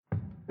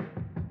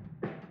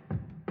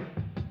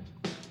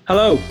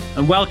Hello,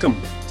 and welcome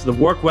to the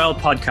Work Well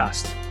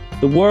podcast.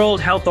 The World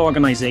Health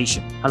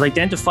Organization has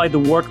identified the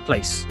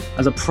workplace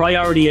as a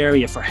priority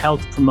area for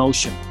health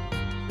promotion.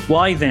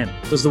 Why then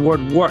does the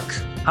word work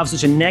have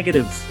such a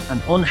negative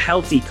and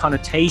unhealthy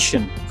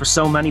connotation for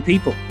so many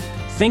people?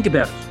 Think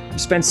about it. We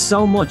spend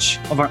so much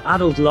of our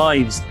adult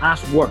lives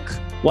at work.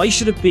 Why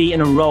should it be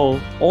in a role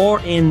or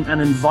in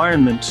an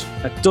environment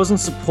that doesn't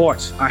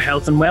support our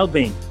health and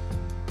well-being?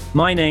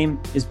 My name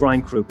is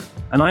Brian Krupp,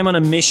 and I'm on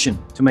a mission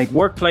to make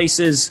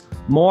workplaces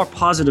more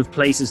positive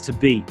places to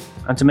be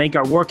and to make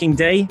our working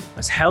day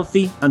as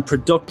healthy and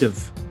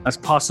productive as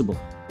possible.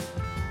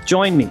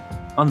 Join me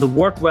on the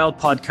Work Well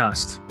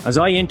podcast as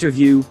I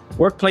interview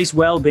workplace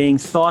well-being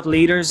thought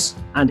leaders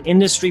and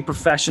industry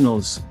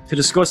professionals to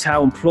discuss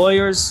how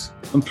employers,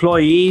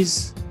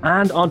 employees,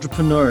 and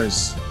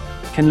entrepreneurs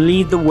can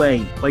lead the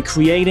way by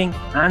creating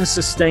and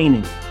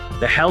sustaining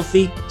the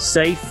healthy,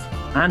 safe,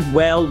 and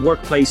well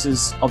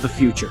workplaces of the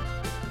future.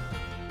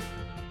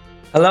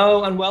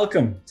 Hello and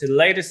welcome to the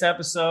latest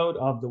episode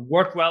of the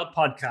Work Well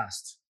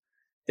podcast.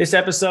 This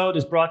episode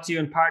is brought to you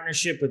in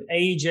partnership with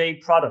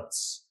AJ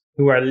Products,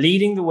 who are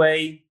leading the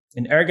way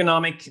in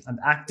ergonomic and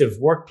active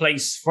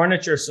workplace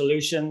furniture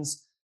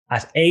solutions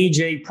at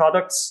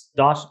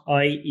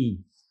ajproducts.ie.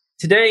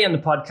 Today on the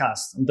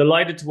podcast, I'm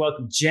delighted to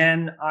welcome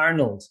Jen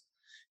Arnold.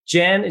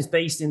 Jen is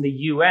based in the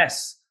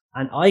US,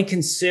 and I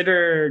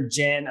consider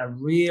Jen a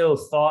real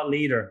thought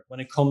leader when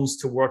it comes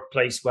to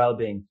workplace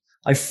well-being.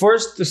 I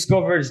first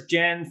discovered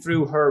Jen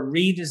through her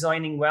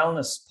Redesigning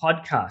Wellness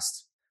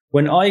podcast.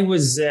 When I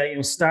was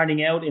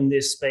starting out in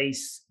this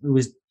space, it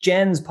was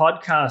Jen's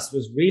podcast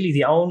was really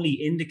the only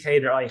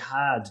indicator I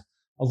had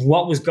of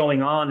what was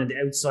going on in the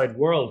outside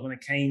world when it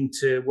came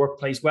to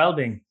workplace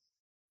well-being.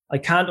 I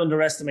can't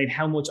underestimate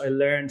how much I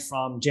learned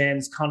from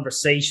Jen's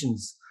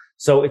conversations.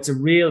 So it's a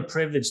real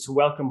privilege to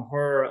welcome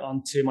her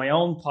onto my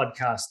own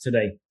podcast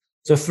today.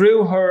 So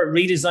through her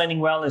Redesigning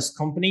Wellness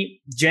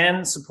company,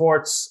 Jen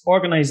supports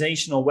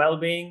organizational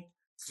well-being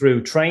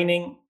through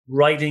training,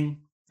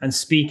 writing, and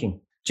speaking.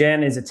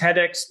 Jen is a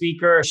TEDx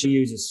speaker. She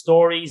uses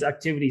stories,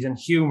 activities, and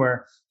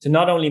humor to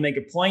not only make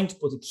a point,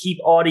 but to keep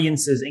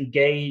audiences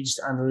engaged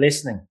and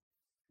listening.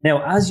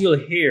 Now, as you'll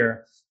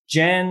hear,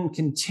 Jen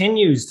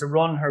continues to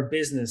run her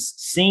business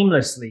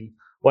seamlessly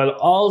while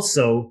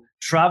also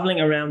traveling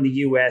around the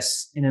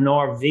US in an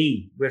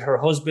RV with her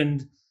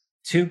husband,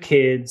 2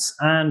 kids,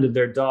 and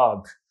their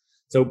dog.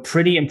 So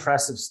pretty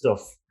impressive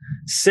stuff.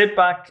 Sit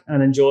back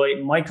and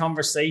enjoy my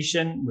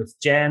conversation with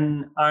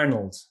Jen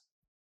Arnold.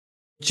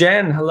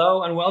 Jen,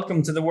 hello and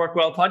welcome to the Work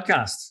Well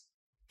podcast.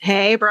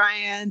 Hey,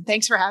 Brian.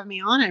 Thanks for having me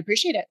on. I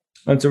appreciate it.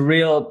 It's a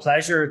real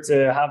pleasure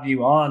to have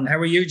you on. How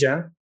are you,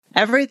 Jen?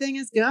 Everything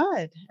is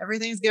good.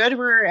 Everything's good.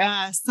 We're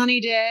a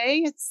sunny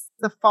day. It's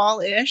the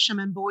fall-ish. I'm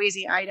in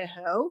Boise,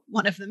 Idaho,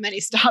 one of the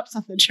many stops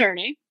on the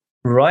journey.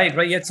 Right.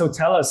 Yeah. So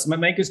tell us,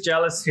 make us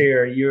jealous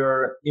here.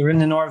 You're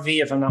in an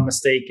RV, if I'm not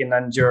mistaken,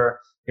 and you're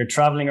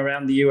traveling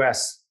around the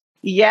US.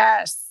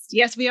 Yes,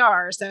 we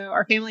are. So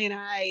our family and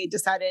I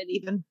decided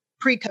even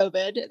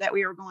pre-COVID that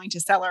we were going to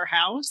sell our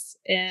house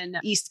in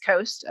the East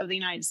Coast of the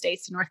United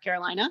States, North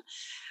Carolina.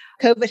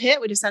 COVID hit.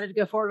 We decided to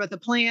go forward with a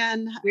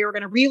plan. We were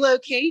going to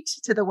relocate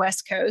to the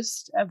West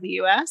Coast of the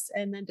US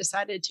and then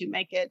decided to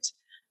make it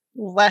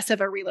less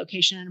of a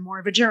relocation and more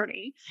of a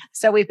journey.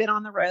 So we've been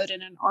on the road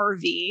in an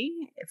RV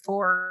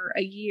for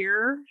a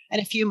year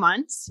and a few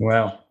months.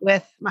 Wow.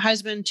 With my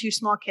husband, 2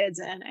 small kids,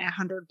 and a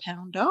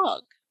 100-pound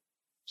dog.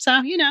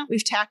 So,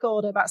 we've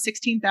tackled about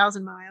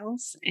 16,000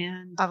 miles,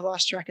 and I've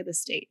lost track of the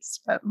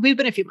states, but we've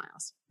been a few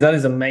miles. That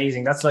is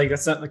amazing. That's like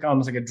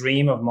almost like a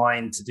dream of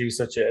mine to do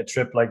such a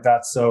trip like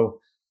that.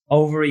 So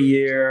over a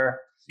year,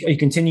 are you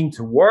continuing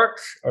to work,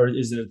 or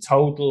is it a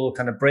total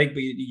kind of break,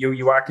 but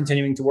you are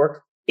continuing to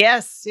work?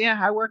 Yes. Yeah.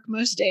 I work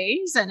most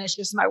days, and it's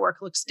just my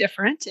work looks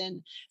different,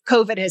 and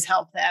COVID has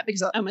helped that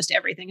because almost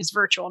everything is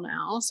virtual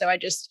now. So I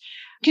just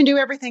can do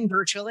everything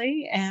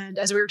virtually. And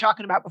as we were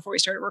talking about before we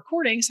started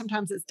recording,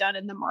 sometimes it's done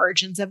in the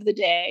margins of the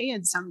day.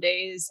 And some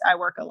days I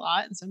work a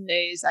lot and some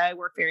days I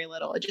work very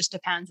little. It just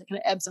depends. It kind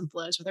of ebbs and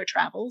flows with our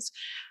travels.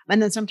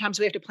 And then sometimes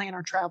we have to plan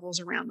our travels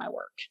around my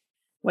work,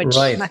 which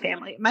right. my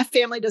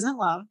family doesn't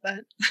love, but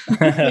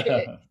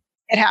it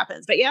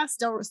happens. But yeah,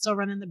 still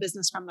running the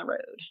business from the road.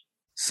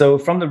 So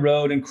from the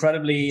road,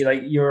 incredibly,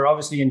 you're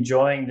obviously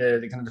enjoying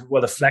the kind of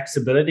the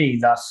flexibility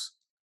that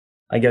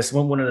I guess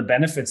one of the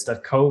benefits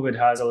that COVID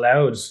has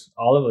allowed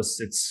all of us.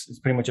 It's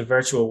pretty much a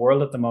virtual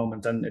world at the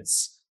moment, and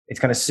it's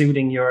kind of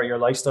suiting your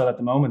lifestyle at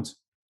the moment.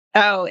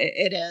 Oh,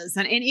 it is.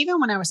 And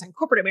even when I was in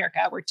corporate America,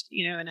 I worked,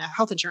 in a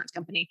health insurance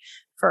company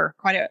for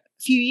quite a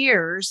few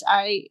years.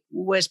 I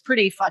was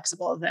pretty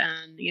flexible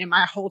then.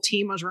 My whole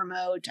team was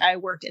remote. I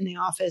worked in the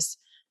office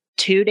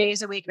 2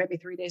 days a week, maybe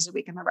 3 days a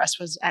week, and the rest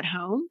was at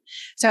home.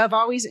 So I've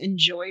always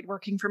enjoyed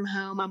working from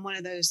home. I'm one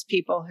of those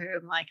people who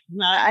I'm like,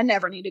 I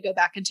never need to go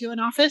back into an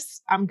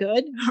office. I'm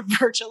good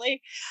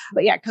virtually.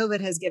 But yeah,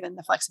 COVID has given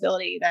the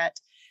flexibility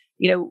that,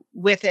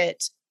 with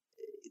it,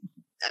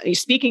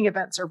 Speaking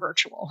events are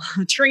virtual,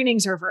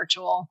 trainings are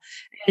virtual.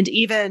 And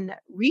even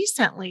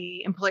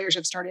recently, employers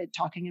have started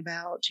talking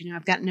about,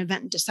 I've got an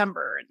event in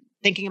December and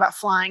thinking about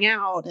flying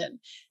out. And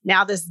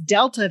now this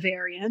Delta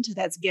variant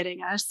that's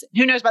getting us,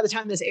 who knows by the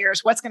time this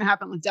airs, what's going to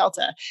happen with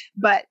Delta.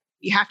 But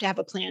you have to have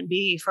a plan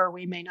B for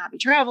we may not be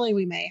traveling.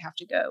 We may have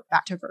to go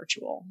back to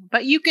virtual.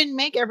 But you can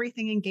make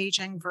everything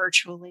engaging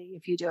virtually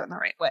if you do it in the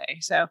right way.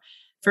 So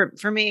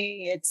for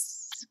me,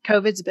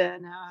 COVID's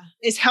been,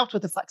 it's helped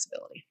with the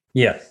flexibility.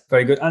 Yeah,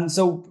 very good. And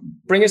so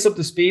bring us up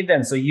to speed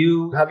then. So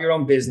you have your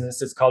own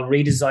business. It's called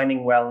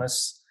Redesigning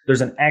Wellness.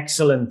 There's an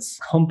excellent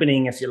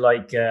accompanying, if you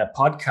like,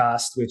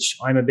 podcast, which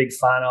I'm a big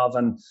fan of.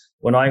 And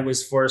when I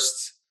was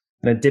first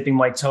dipping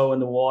my toe in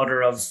the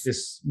water of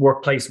this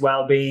workplace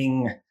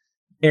wellbeing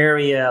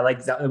area,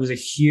 like that, it was a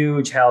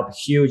huge help,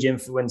 huge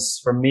influence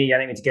for me. I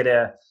think to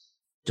get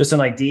just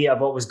an idea of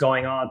what was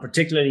going on,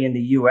 particularly in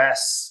the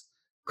US.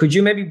 Could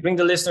you maybe bring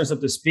the listeners up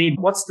to speed?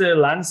 What's the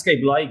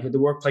landscape like, the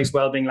workplace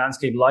wellbeing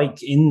landscape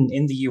like in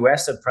the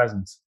US at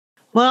present?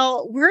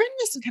 Well, we're in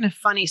this kind of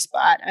funny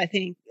spot. I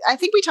think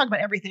we talk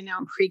about everything now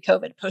in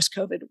pre-COVID,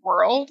 post-COVID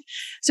world.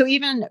 So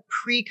even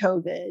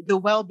pre-COVID, the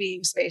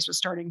well-being space was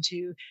starting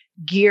to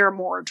gear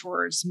more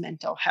towards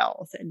mental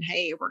health. And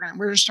hey, we're going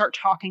to start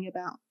talking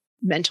about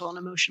mental and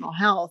emotional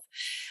health.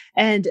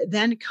 And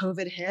then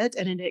COVID hit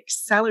and it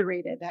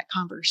accelerated that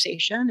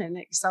conversation and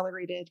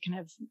accelerated kind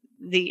of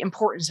the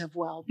importance of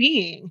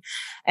well-being.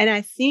 And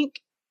I think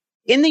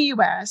in the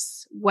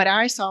US, what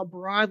I saw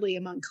broadly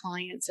among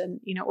clients and,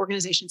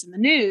 organizations in the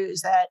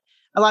news, that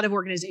a lot of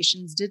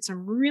organizations did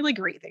some really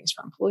great things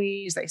for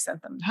employees. They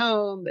sent them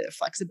home, their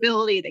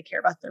flexibility, they care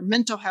about their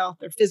mental health,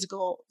 their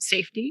physical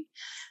safety.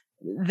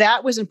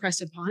 That was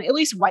impressed upon at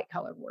least white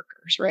collar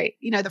workers, right?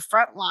 The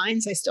front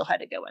lines, they still had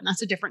to go in.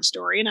 That's a different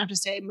story. And I have to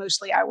say,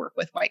 mostly I work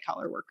with white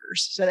collar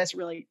workers. So that's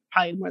really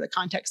probably more the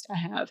context I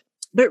have.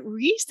 But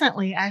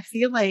recently, I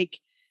feel like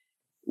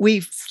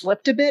we've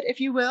flipped a bit, if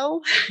you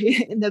will,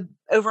 in the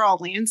overall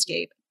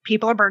landscape.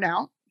 People are burnt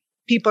out.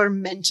 People are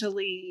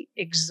mentally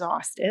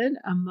exhausted,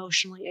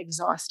 emotionally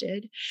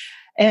exhausted.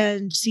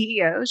 And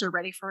CEOs are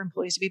ready for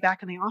employees to be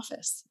back in the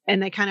office.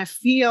 And they kind of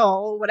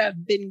feel, what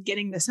I've been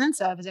getting the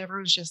sense of is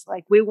everyone's just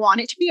like, we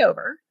want it to be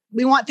over.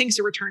 We want things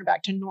to return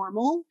back to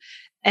normal.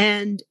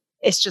 And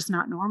it's just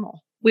not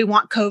normal. We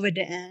want COVID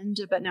to end,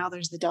 but now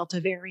there's the Delta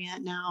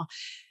variant. Now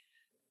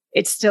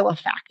it's still a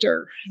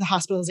factor. The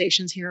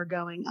hospitalizations here are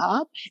going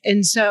up.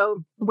 And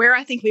so where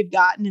I think we've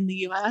gotten in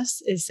the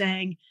US is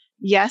saying,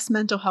 yes,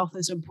 mental health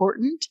is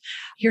important.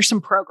 Here's some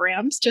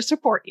programs to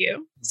support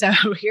you. So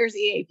here's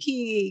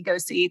EAP, go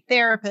see a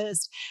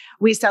therapist.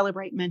 We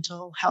celebrate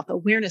Mental Health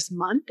Awareness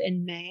Month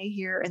in May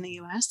here in the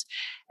US.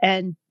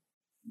 And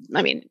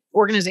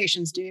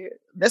organizations do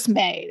this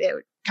May, they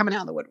were coming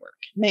out of the woodwork.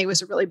 May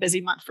was a really busy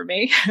month for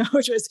me,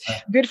 which was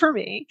good for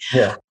me.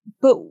 Yeah.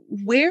 But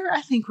where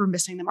I think we're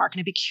missing the mark, and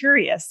I'd be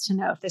curious to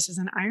know if this is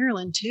in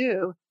Ireland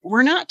too,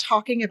 we're not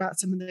talking about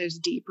some of those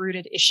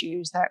deep-rooted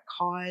issues that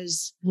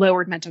cause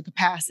lowered mental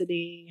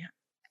capacity,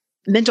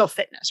 mental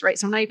fitness, right?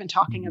 So I'm not even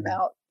talking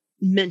about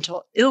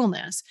mental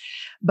illness,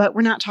 but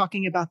we're not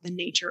talking about the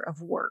nature of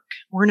work.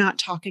 We're not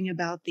talking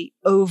about the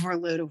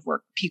overload of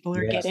work people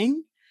are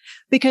getting,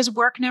 because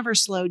work never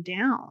slowed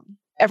down.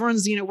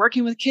 Everyone's,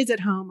 working with kids at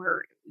home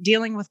or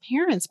dealing with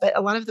parents, but a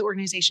lot of the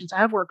organizations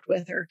I've worked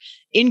with are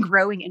in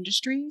growing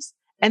industries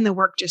and the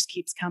work just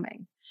keeps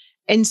coming.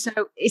 And so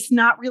it's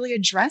not really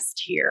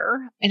addressed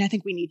here. And I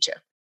think we need to.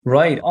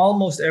 Right.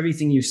 Almost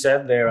everything you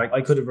said there,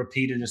 I could have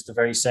repeated just the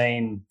very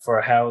same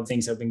for how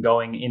things have been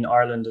going in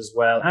Ireland as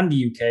well, and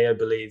the UK, I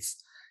believe.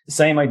 The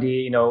same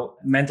idea,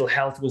 mental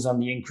health was on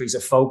the increase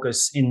of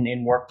focus in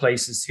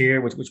workplaces here,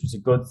 which was a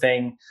good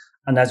thing.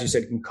 And as you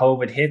said, when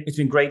COVID hit, it's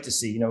been great to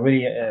see,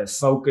 really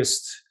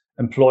focused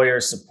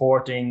employers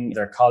supporting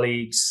their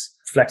colleagues,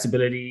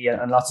 flexibility,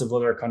 and lots of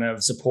other kind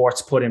of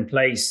supports put in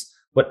place.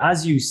 But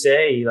as you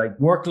say, like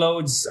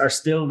workloads are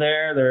still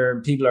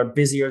there. People are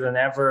busier than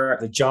ever.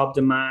 The job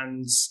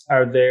demands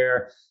are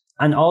there.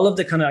 And all of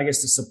the kind of, the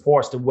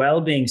supports, the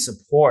well-being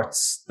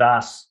supports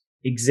that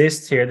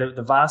exist here,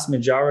 the vast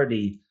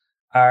majority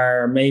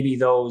are maybe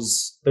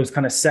those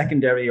kind of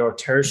secondary or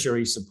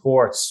tertiary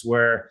supports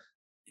where,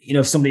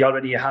 if somebody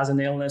already has an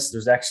illness,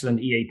 there's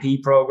excellent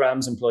EAP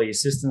programs, employee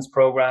assistance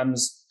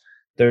programs.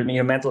 There,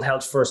 mental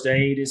health first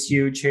aid is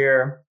huge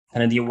here,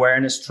 and the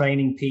awareness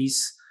training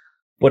piece.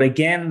 But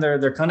again, they're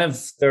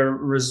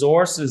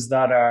resources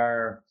that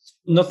are,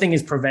 nothing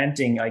is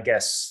preventing,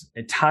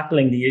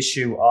 tackling the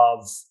issue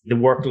of the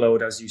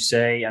workload, as you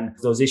say, and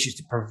those issues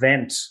to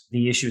prevent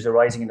the issues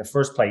arising in the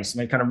first place.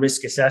 Kind of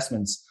risk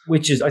assessments,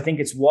 which is, I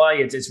think it's why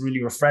it's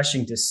really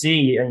refreshing to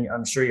see, and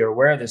I'm sure you're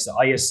aware of this, the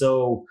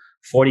ISO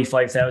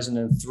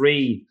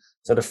 45003,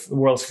 so the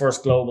world's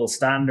first global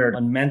standard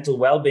on mental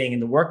well-being in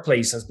the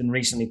workplace, has been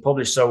recently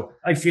published. So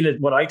I feel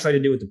that what I try to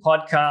do with the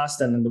podcast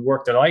and in the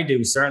work that I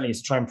do certainly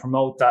is try and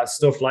promote that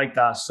stuff like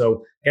that.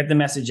 So get the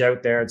message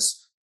out there.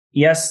 It's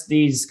Yes,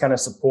 these kind of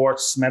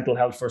supports, mental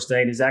health first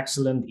aid is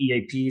excellent.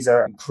 EAPs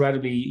are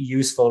incredibly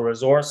useful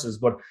resources,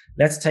 but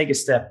let's take a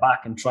step back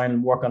and try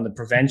and work on the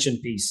prevention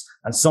piece.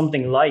 And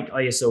something like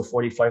ISO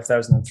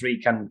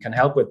 45003 can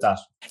help with that.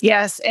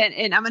 Yes.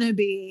 And I'm going to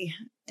be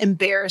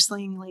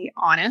embarrassingly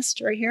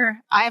honest right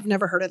here. I have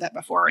never heard of that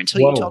before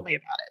until you told me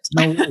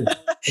about it. No.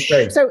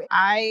 Okay. So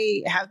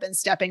I have been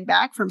stepping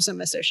back from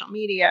some of social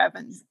media. I've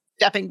been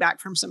stepping back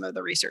from some of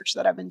the research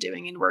that I've been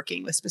doing and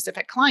working with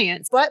specific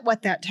clients. But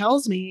what that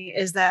tells me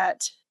is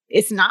that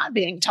it's not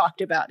being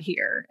talked about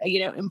here.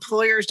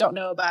 Employers don't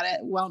know about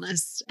it.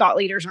 Wellness thought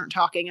leaders aren't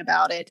talking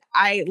about it.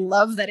 I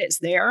love that it's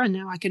there, and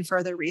now I can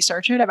further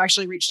research it. I've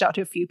actually reached out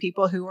to a few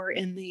people who are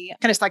in the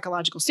kind of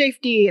psychological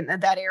safety and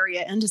that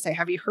area, and to say,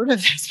 have you heard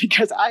of this?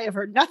 Because I have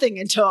heard nothing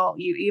until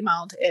you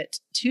emailed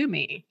it to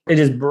me. It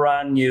is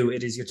brand new.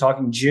 You're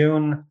talking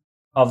June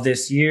of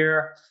this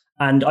year.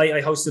 And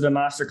I hosted a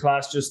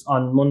masterclass just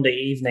on Monday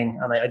evening,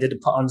 and I did it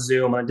on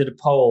Zoom, and I did a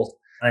poll.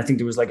 And I think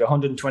there was like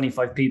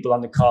 125 people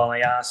on the call.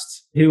 And I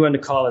asked who on the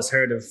call has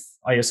heard of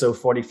ISO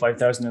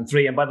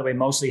 45003. And by the way,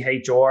 mostly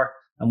HR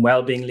and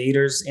wellbeing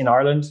leaders in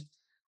Ireland.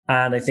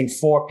 And I think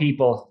 4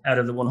 people out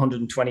of the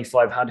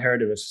 125 had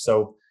heard of it.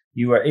 So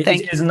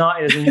it is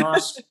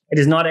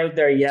not out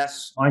there yet.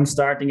 I'm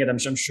starting it.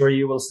 I'm sure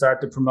you will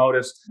start to promote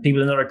it.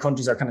 People in other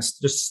countries are kind of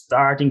just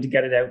starting to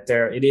get it out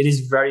there. It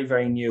is very,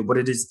 very new, but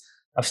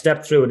I've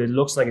stepped through it. It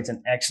looks like it's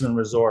an excellent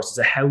resource. It's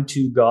a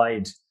how-to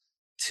guide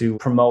to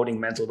promoting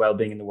mental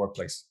well-being in the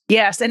workplace.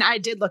 Yes. And I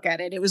did look at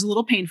it. It was a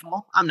little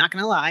painful. I'm not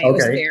going to lie. It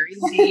was very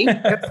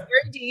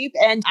deep.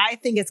 And I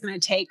think it's going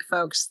to take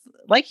folks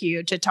like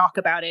you to talk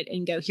about it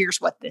and go, here's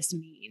what this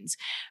means.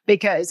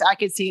 Because I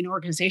could see an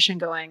organization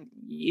going,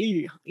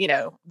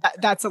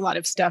 that's a lot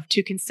of stuff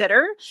to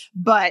consider.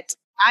 But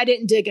I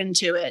didn't dig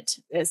into it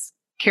as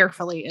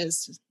carefully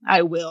as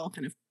I will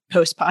kind of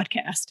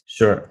post-podcast.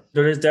 Sure.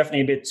 There is definitely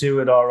a bit to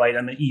it, all right.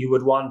 I mean, you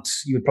would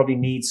probably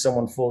need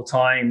someone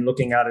full-time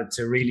looking at it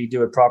to really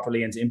do it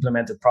properly and to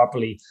implement it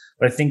properly.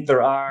 But I think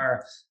there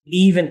are,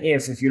 even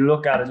if you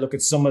look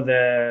at some of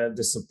the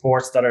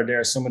supports that are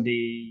there, some of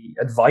the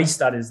advice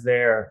that is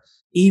there,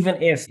 even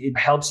if it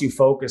helps you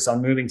focus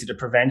on moving to the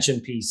prevention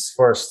piece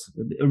first,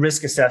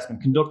 risk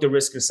assessment, conduct a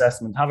risk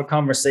assessment, have a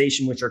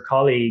conversation with your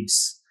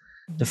colleagues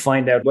to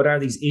find out what are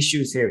these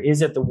issues here.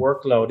 Is it the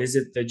workload? Is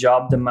it the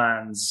job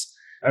demands?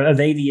 Are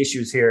they the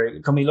issues here?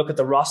 Can we look at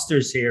the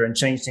rosters here and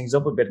change things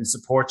up a bit and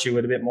support you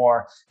with a bit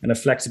more kind of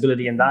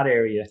flexibility in that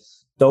area?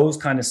 Those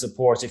kind of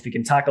supports, if we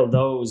can tackle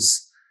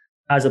those,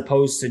 as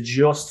opposed to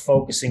just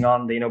focusing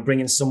on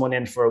bringing someone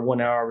in for a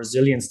 1-hour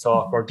resilience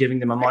talk or giving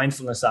them a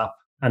mindfulness app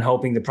and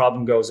hoping the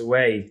problem goes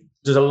away.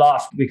 There's a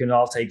lot we can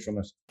all take from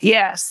it.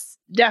 Yes.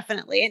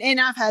 Definitely. And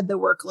I've had the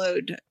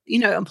workload,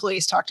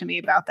 employees talk to me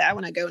about that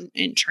when I go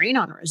and train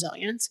on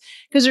resilience,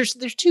 because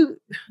there's two,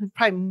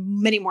 probably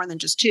many more than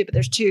just two, but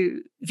there's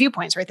two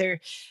viewpoints right there,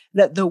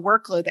 that the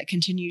workload that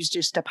continues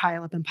just to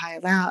pile up and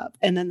pile up.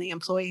 And then the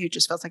employee who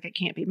just feels like it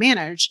can't be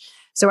managed.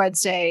 So I'd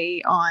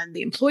say on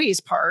the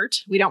employee's part,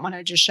 we don't want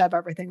to just shove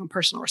everything on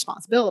personal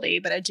responsibility,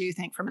 but I do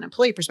think from an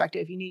employee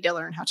perspective, you need to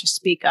learn how to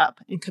speak up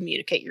and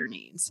communicate your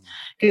needs,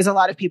 because a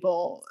lot of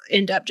people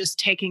end up just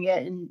taking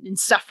it and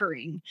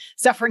suffering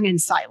in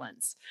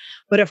silence.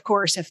 But of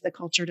course, if the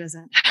culture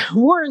doesn't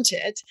warrant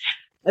it,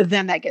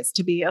 then that gets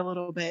to be a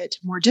little bit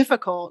more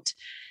difficult.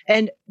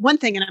 And one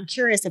thing, and I'm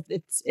curious if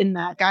it's in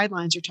the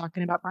guidelines you're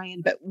talking about,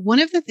 Brian, but one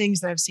of the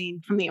things that I've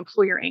seen from the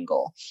employer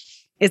angle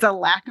is a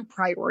lack of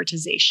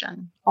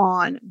prioritization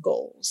on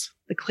goals,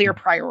 the clear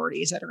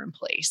priorities that are in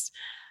place.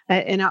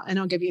 And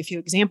I'll give you a few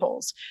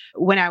examples.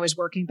 When I was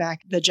working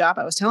back the job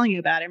I was telling you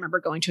about, I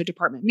remember going to a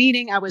department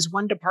meeting. I was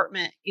one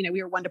department,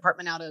 we were one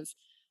department out of,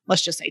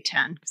 let's just say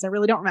 10, because I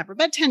really don't remember,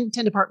 but 10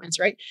 departments,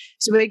 right?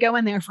 So we go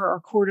in there for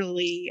our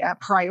quarterly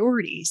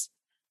priorities.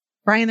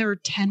 Brian, there were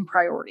 10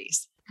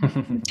 priorities,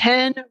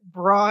 10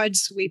 broad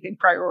sweeping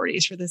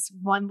priorities for this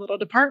one little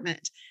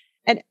department.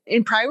 And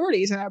in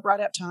priorities, and I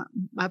brought up to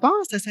my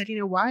boss, I said,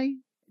 why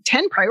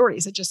 10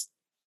 priorities? It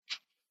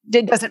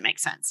doesn't make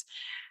sense.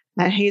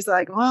 And he's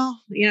like, well,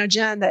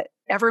 Jen, that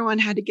everyone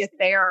had to get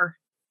their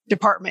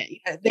department.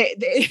 They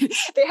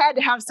had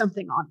to have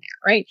something on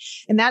there, right?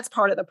 And that's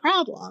part of the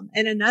problem.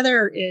 And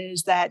another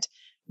is that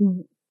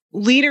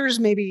leaders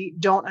maybe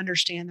don't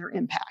understand their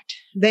impact.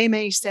 They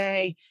may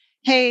say,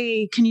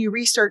 hey, can you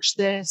research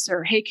this?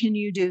 Or, hey, can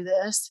you do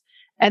this?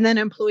 And then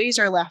employees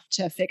are left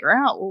to figure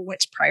out, well,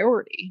 what's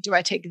priority? Do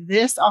I take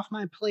this off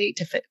my plate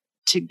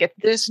to get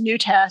this new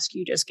task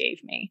you just gave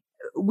me?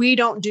 We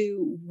don't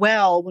do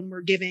well when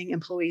we're giving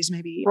employees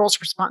maybe roles,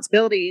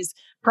 responsibilities,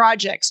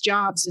 projects,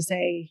 jobs to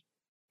say,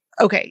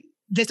 okay,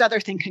 this other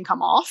thing can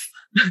come off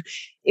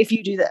if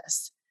you do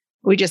this.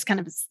 We just kind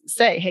of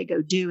say, hey,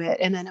 go do it.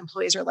 And then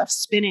employees are left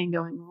spinning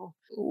going, well,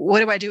 what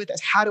do I do with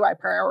this? How do I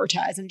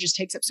prioritize? And it just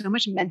takes up so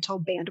much mental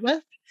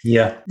bandwidth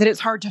that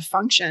it's hard to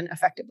function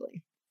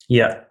effectively.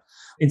 Yeah,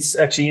 it's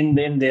actually in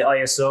the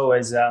ISO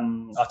as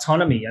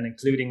autonomy, and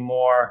including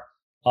more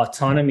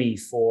autonomy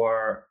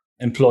for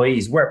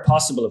employees, where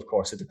possible, of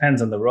course. It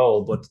depends on the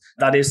role, but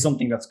that is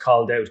something that's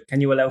called out.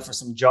 Can you allow for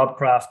some job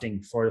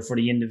crafting for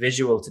the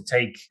individual to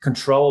take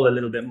control a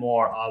little bit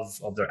more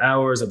of their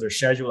hours, of their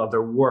schedule, of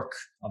their work,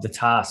 of the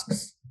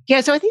tasks?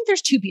 Yeah, so I think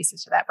there's two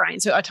pieces to that, Brian.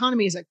 So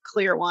autonomy is a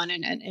clear one.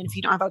 And if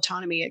you don't have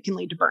autonomy, it can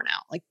lead to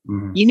burnout. Like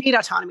you need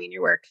autonomy in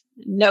your work,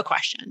 no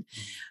question.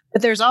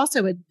 But there's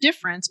also a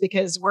difference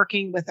because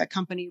working with a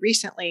company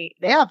recently,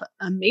 they have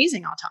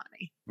amazing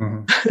autonomy.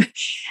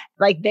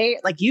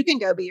 Like you can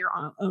go be your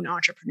own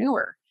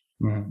entrepreneur.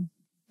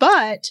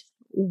 But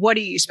what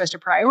are you supposed to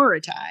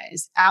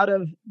prioritize out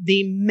of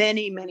the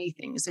many, many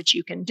things that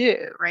you can do,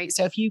 right?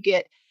 So if you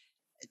get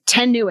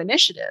 10 new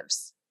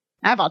initiatives,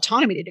 I have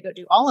autonomy to go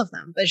do all of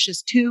them, but it's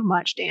just too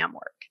much damn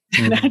work.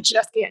 And I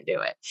just can't do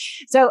it.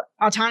 So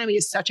autonomy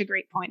is such a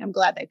great point. I'm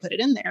glad they put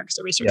it in there because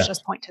the research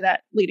does point to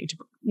that leading to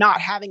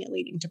not having it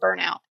leading to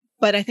burnout.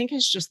 But I think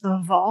it's just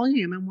the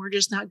volume, and we're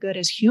just not good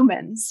as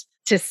humans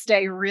to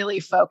stay really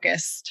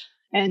focused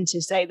and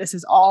to say, this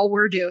is all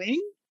we're doing.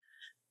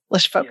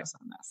 Let's focus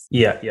on this.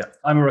 Yeah.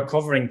 I'm a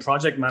recovering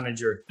project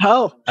manager.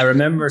 Oh, I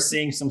remember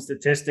seeing some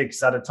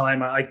statistics at a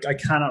time. I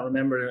cannot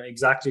remember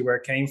exactly where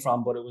it came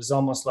from, but it was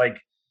almost like,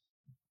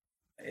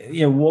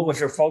 what if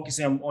you're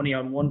focusing only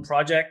on one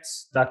project,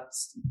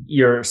 that's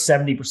you're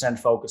 70%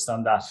 focused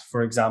on that,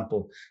 for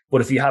example.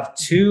 But if you have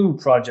two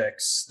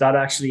projects, that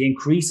actually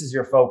increases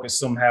your focus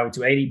somehow to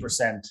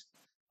 80%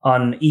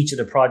 on each of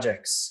the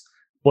projects.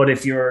 But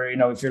if you're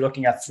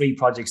looking at three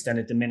projects, then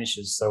it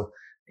diminishes. So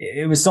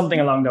it was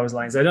something along those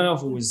lines. I don't know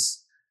if it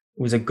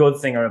was a good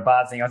thing or a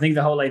bad thing. I think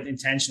the whole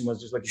intention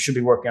was just like you should be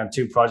working on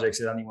two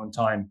projects at any one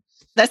time.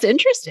 That's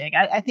interesting.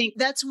 I think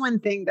that's one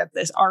thing that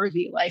this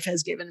RV life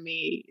has given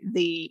me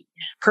the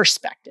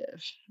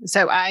perspective.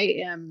 So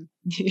I am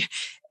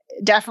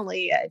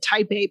definitely a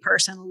type A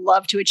person,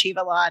 love to achieve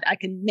a lot. I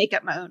can make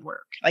up my own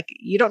work. Like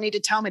you don't need to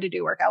tell me to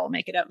do work. I will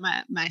make it up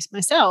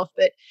myself.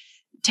 But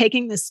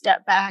taking this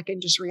step back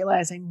and just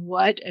realizing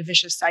what a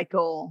vicious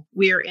cycle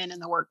we're in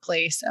the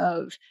workplace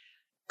of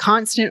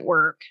constant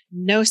work,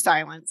 no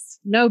silence,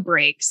 no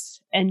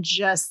breaks, and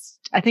just,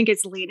 I think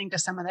it's leading to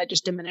some of that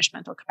just diminished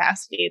mental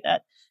capacity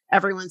that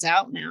everyone's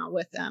out now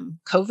with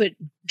COVID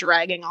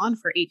dragging on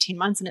for 18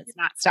 months and it's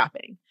not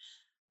stopping.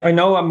 I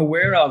know I'm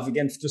aware of,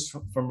 again, just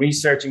from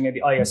researching maybe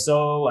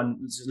ISO and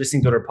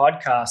listening to other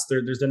podcasts,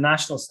 there's the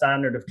national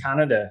standard of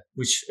Canada,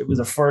 which it was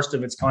the first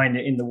of its kind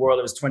in the world.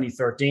 It was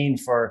 2013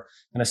 for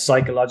kind of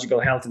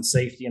psychological health and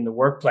safety in the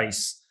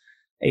workplace.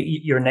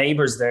 Your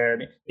neighbors there.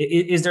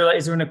 Is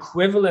there an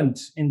equivalent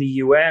in the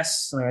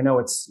US? I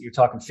know you're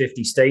talking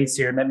 50 states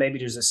here. Maybe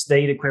there's a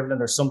state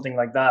equivalent or something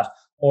like that.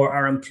 Or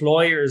are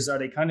employers, are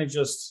they kind of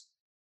just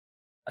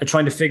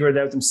trying to figure it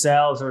out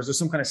themselves? Or is there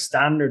some kind of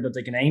standard that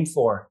they can aim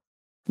for?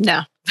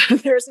 No,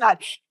 there's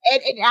not.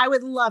 And I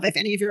would love if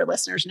any of your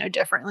listeners know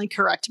differently,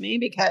 correct me,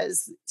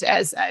 because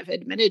as I've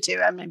admitted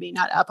to, I'm maybe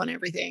not up on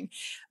everything.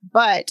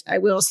 But I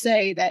will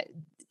say that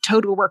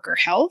Total Worker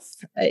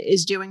Health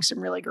is doing some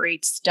really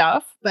great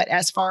stuff. But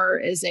as far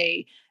as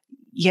a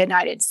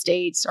United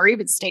States or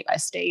even state by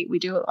state, we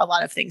do a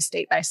lot of things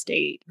state by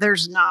state.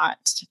 There's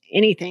not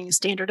anything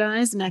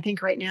standardized. And I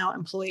think right now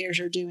employers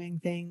are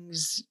doing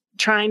things,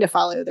 trying to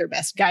follow their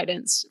best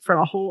guidance from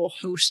a whole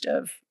host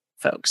of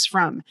folks,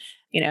 from,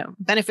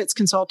 benefits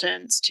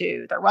consultants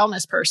to their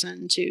wellness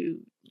person to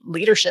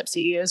leadership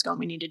CEOs going,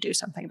 we need to do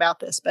something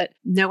about this, but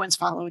no one's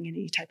following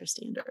any type of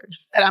standard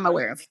that I'm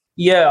aware of.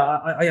 Yeah,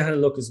 I had a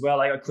look as well.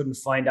 I couldn't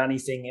find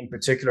anything in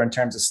particular in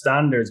terms of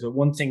standards, but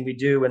one thing we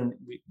do, and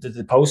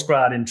the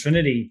postgrad in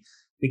Trinity,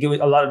 we give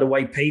a lot of the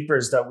white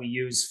papers that we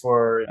use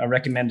for a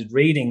recommended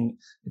reading.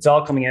 It's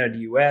all coming out of the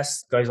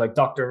US. Guys like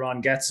Dr.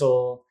 Ron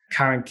Getzel,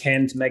 Karen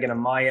Kent, Megan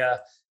Amaya,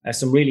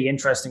 some really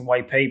interesting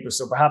white papers.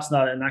 So perhaps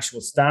not an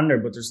actual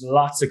standard, but there's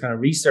lots of kind of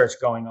research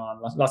going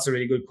on, lots of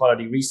really good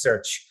quality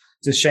research.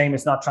 It's a shame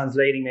it's not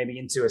translating maybe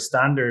into a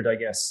standard, I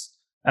guess.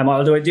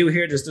 Although I do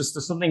hear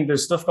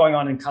there's stuff going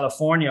on in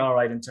California, all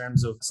right, in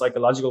terms of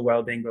psychological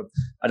well-being, but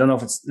I don't know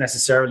if it's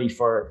necessarily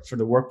for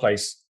the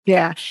workplace.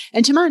 Yeah.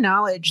 And to my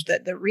knowledge,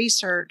 that the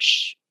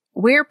research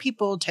where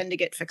people tend to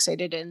get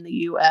fixated in the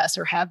US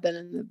or have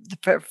been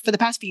for the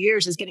past few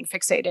years is getting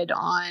fixated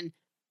on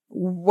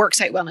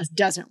worksite wellness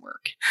doesn't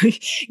work.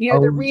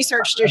 The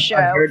research just show.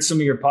 I heard some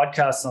of your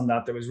podcasts on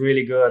that. That was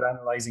really good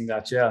analyzing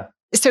that. Yeah.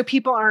 So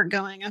people aren't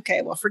going,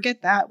 okay, well,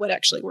 forget that. What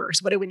actually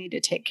works? What do we need to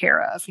take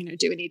care of?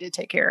 Do we need to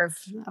take care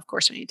of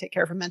course, we need to take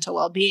care of our mental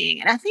well-being.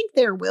 And I think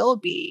there will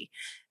be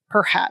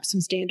perhaps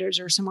some standards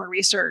or some more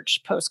research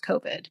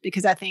post-COVID,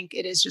 because I think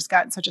it has just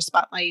gotten such a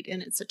spotlight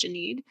and it's such a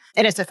need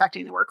and it's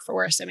affecting the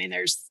workforce. I mean,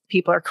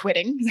 people are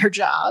quitting their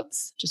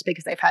jobs just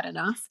because they've had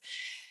enough.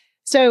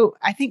 So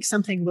I think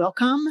something will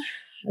come.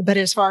 But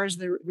as far as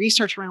the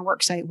research around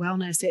worksite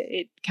wellness,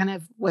 it kind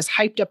of was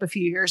hyped up a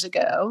few years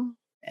ago.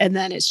 And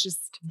then it's just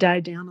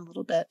died down a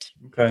little bit.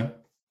 Okay.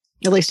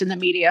 At least in the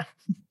media.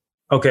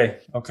 Okay.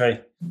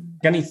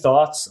 Any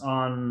thoughts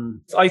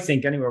on, I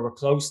think anyway, we're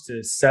close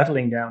to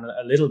settling down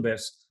a little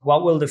bit.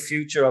 What will the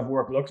future of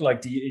work look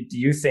like, do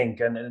you think,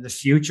 and the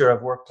future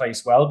of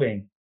workplace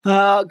well-being?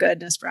 Oh,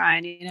 goodness,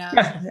 Brian,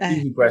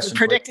 Easy question.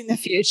 predicting the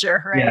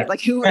future, right? Yeah.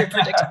 Like who would have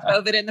predicted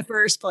COVID in the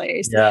first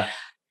place? Yeah.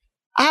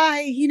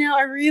 I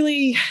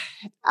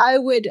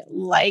would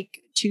like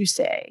to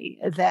say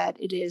that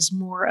it is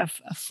more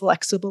of a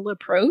flexible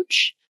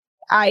approach.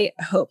 I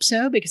hope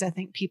so, because I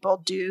think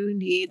people do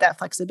need that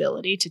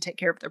flexibility to take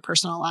care of their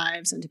personal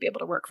lives and to be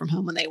able to work from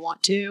home when they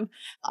want to.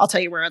 I'll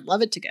tell you where I'd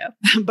love it to go,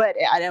 but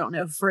I don't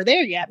know if we're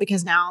there yet,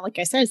 because now, like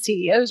I said,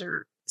 CEOs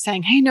are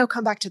saying, hey, no,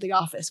 come back to the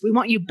office. We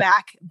want you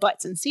back,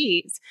 butts and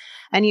seats.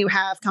 And you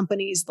have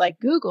companies like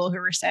Google who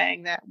are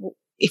saying that, well,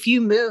 if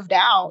you moved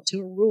out to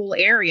a rural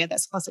area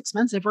that's less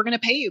expensive, we're going to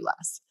pay you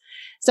less.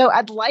 So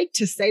I'd like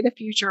to say the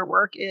future of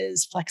work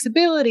is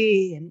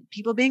flexibility and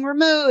people being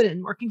remote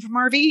and working from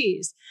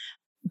RVs.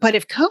 But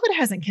if COVID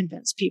hasn't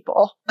convinced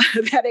people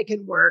that it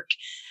can work,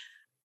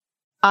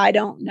 I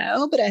don't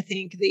know. But I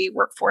think the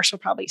workforce will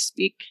probably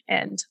speak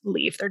and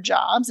leave their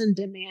jobs and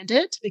demand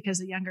it, because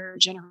the younger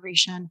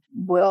generation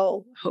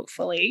will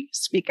hopefully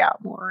speak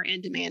out more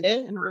and demand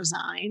it and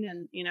resign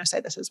and,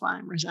 say, this is why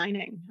I'm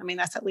resigning. I mean,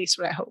 that's at least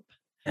what I hope.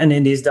 And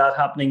is that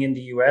happening in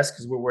the US?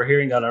 Because we're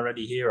hearing that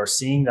already here, or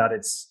seeing that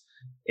it's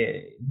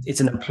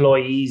an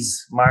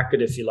employee's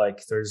market, if you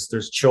like.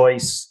 There's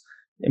choice.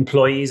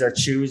 Employees are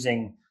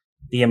choosing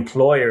the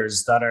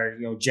employers that are,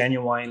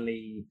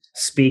 genuinely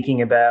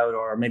speaking about,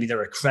 or maybe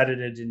they're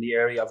accredited in the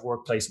area of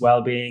workplace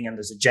well-being, and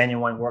there's a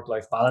genuine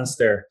work-life balance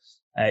there.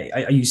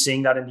 Are you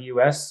seeing that in the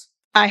US?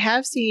 I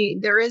have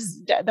seen there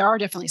are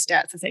definitely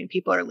stats that saying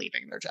people are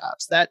leaving their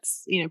jobs.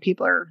 That's,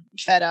 people are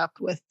fed up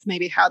with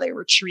maybe how they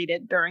were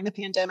treated during the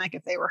pandemic,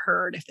 if they were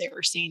heard, if they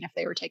were seen, if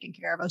they were taken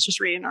care of. I was just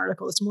reading an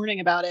article this morning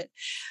about it.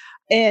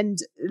 And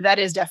that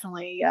is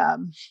definitely,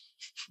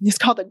 it's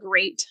called the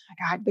Great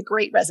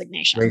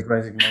Resignation. Great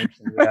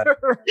resignation, yeah.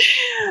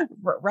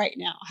 Right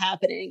now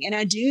happening. And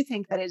I do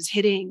think that it's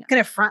hitting kind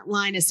of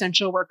frontline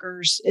essential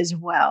workers as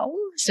well.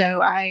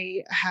 So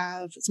I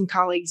have some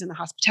colleagues in the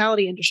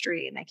hospitality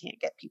industry, and they can't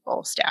get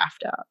people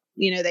staffed up.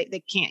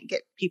 They can't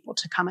get people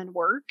to come and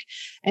work.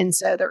 And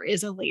so there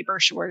is a labor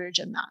shortage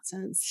in that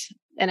sense.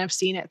 And I've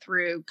seen it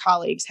through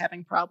colleagues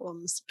having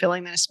problems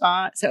filling that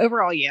spot. So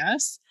overall,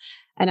 yes.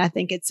 And I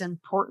think it's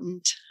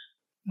important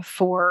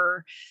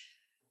for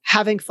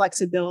having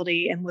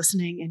flexibility and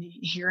listening and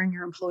hearing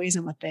your employees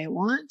and what they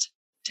want,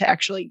 to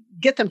actually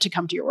get them to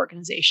come to your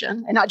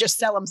organization and not just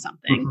sell them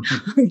something,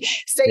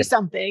 say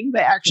something,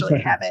 but actually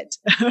have it.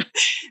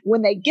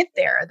 When they get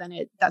there, then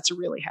that's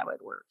really how it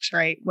works,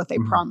 right? What they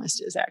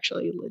promised is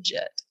actually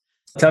legit.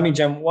 Tell me,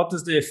 Jen, what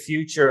does the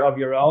future of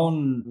your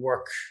own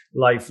work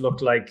life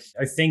look like?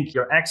 I think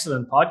your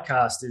excellent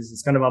podcast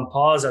is kind of on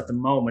pause at the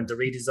moment, the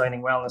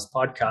Redesigning Wellness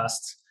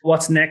podcast.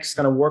 What's next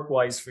kind of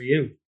work-wise for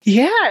you?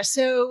 Yeah,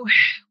 so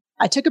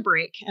I took a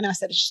break, and I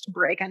said, it's just a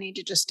break. I need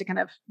to kind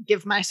of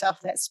give myself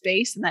that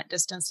space and that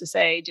distance to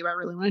say, do I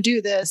really want to do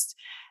this?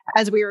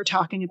 As we were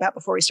talking about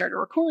before we started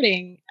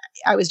recording,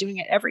 I was doing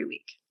it every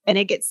week. And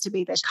it gets to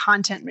be this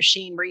content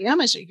machine where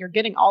you're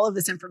getting all of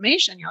this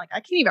information. You're like, I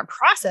can't even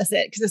process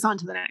it because it's on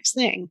to the next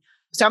thing.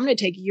 So I'm going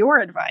to take your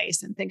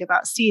advice and think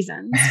about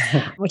seasons,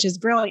 which is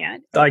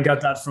brilliant. I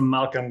got that from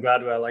Malcolm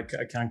Gladwell.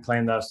 I can't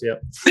claim that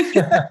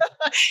yet.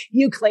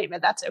 You claim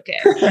it. That's okay.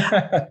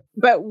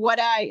 But what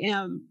I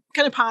am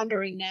kind of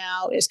pondering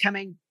now is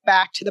coming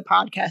back to the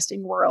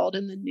podcasting world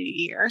in the new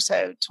year,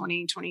 so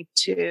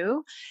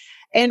 2022,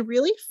 and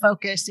really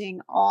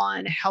focusing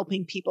on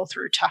helping people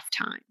through tough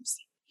times.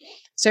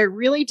 So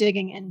really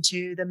digging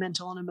into the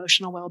mental and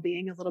emotional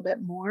well-being a little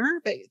bit more,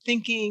 but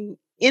thinking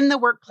in the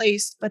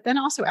workplace, but then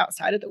also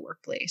outside of the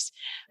workplace,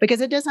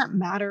 because it doesn't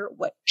matter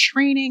what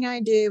training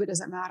I do. It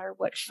doesn't matter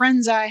what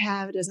friends I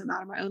have. It doesn't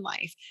matter my own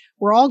life.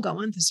 We're all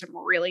going through some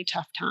really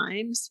tough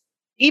times,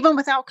 even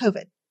without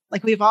COVID.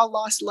 Like, we've all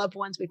lost loved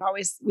ones.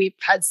 We've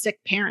had sick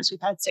parents.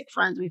 We've had sick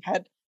friends. We've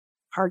had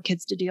hard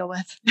kids to deal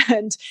with.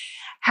 And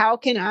how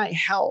can I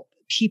help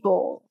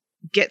people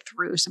get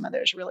through some of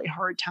those really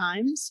hard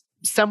times?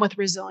 Some with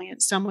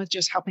resilience, some with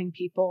just helping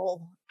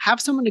people have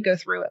someone to go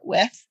through it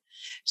with.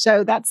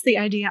 So that's the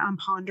idea I'm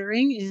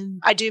pondering. And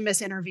I do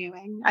miss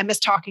interviewing. I miss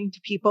talking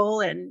to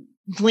people and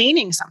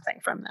gleaning something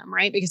from them,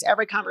 right? Because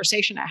every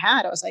conversation I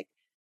had, I was like,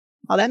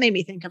 well, that made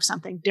me think of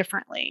something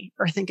differently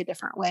or think a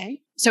different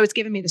way. So it's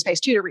given me the space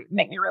too to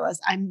make me realize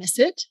I miss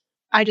it.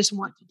 I just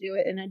want to do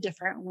it in a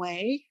different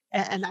way.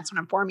 And that's what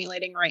I'm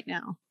formulating right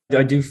now.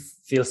 I do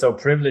feel so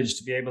privileged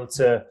to be able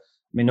to,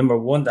 number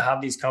one, to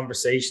have these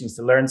conversations,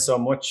 to learn so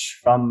much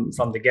from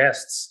the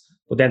guests,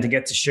 but then to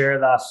get to share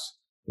that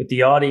with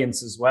the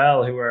audience as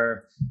well, who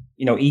are,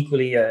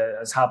 equally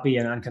as happy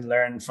and can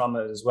learn from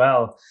it as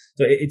well.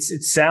 So it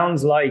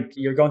sounds like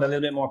you're going a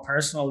little bit more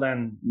personal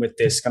then with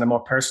this, kind of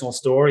more personal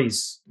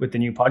stories with the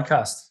new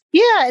podcast.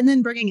 Yeah. And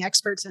then bringing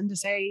experts in to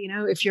say,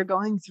 if you're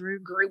going through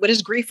grief, what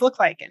does grief look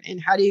like?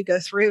 And how do you go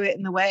through it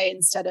in the way,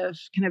 instead of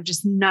kind of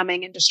just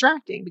numbing and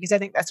distracting? Because I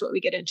think that's what we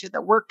get into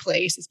the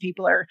workplace, is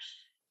people are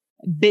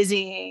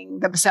busying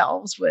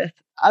themselves with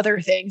other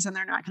things, and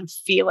they're not kind of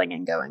feeling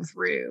and going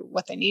through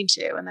what they need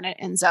to. And then it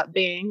ends up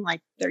being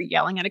like they're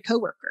yelling at a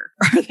coworker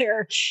or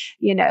they're,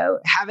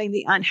 having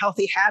the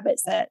unhealthy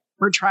habits that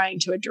we're trying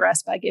to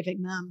address by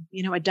giving them,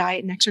 a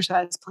diet and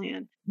exercise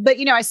plan. But,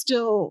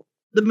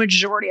 the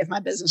majority of my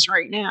business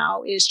right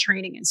now is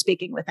training and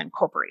speaking within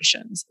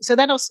corporations. So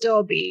that'll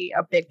still be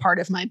a big part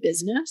of my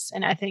business.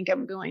 And I think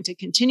I'm going to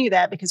continue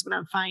that because what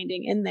I'm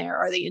finding in there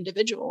are the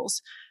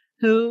individuals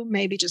who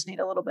maybe just need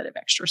a little bit of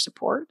extra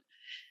support.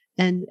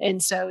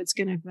 And so it's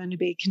going to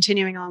be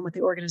continuing on with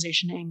the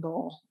organization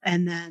angle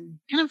and then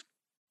kind of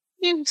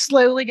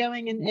slowly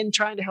going and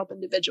trying to help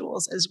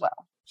individuals as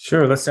well.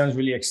 Sure. That sounds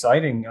really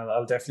exciting.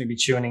 I'll definitely be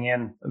tuning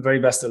in. Very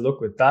best of luck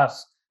with that.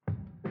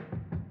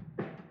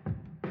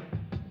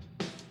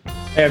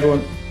 Hey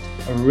everyone,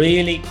 a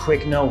really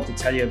quick note to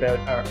tell you about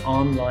our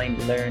online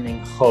learning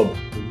hub,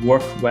 the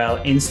Work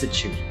Well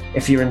Institute.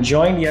 If you're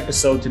enjoying the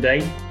episode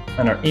today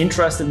and are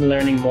interested in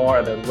learning more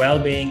about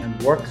well-being and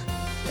work,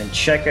 then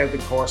check out the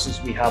courses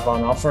we have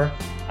on offer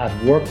at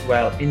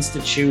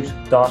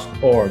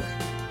workwellinstitute.org.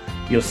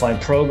 You'll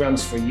find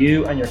programs for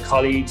you and your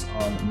colleagues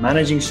on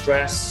managing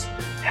stress,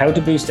 how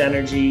to boost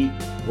energy,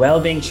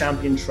 well-being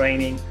champion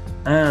training,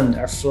 and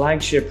our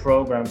flagship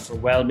program for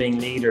well-being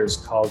leaders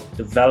called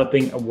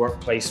Developing a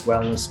Workplace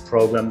Wellness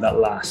Program That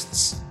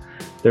Lasts.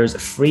 There's a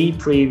free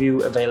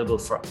preview available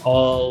for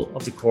all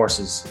of the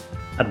courses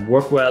at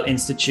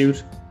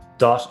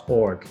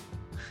workwellinstitute.org.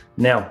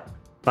 Now,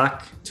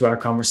 back to our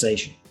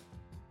conversation.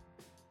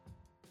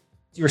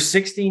 You're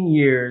 16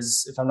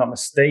 years, if I'm not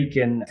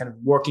mistaken, kind of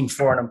working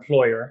for an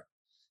employer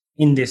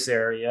in this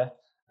area.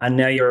 And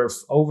now you're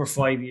over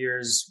 5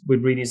 years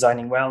with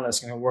Redesigning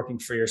Wellness, kind of working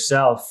for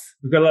yourself.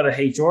 We've got a lot of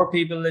HR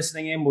people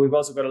listening in, but we've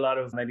also got a lot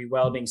of maybe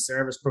wellbeing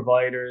service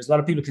providers, a lot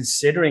of people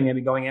considering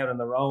maybe going out on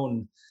their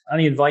own.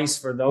 Any advice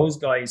for those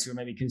guys who are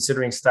maybe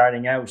considering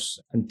starting out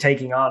and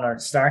taking on or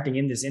starting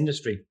in this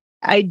industry?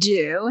 I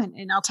do.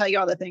 And I'll tell you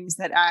all the things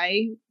that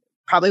I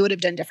probably would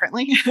have done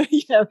differently,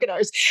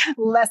 there's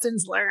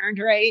lessons learned,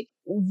 right?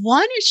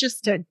 One is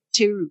just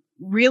to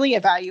really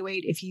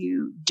evaluate if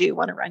you do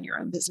want to run your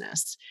own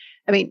business.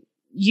 I mean,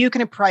 you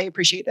can probably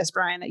appreciate this,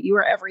 Brian, that you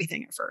were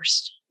everything at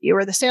first. You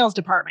were the sales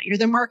department, you're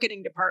the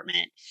marketing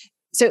department.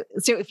 So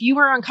if you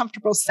are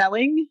uncomfortable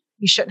selling,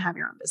 you shouldn't have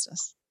your own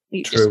business.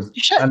 You should.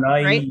 And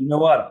right? You know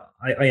what?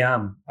 I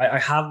am. I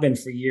have been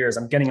for years.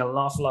 I'm getting an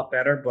awful lot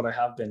better, but I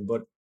have been.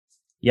 But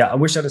yeah, I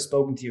wish I'd have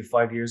spoken to you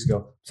 5 years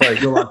ago. Sorry,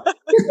 go on.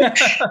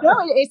 No,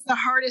 it's the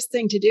hardest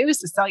thing to do is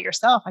to sell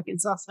yourself. I can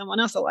sell someone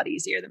else a lot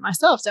easier than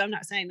myself. So I'm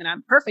not saying that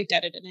I'm perfect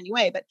at it in any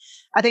way, but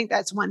I think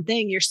that's one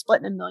thing. You're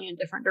split in a million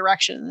different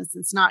directions.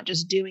 It's not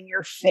just doing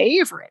your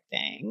favorite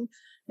thing.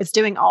 It's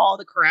doing all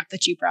the crap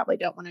that you probably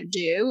don't want to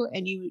do.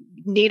 And you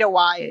need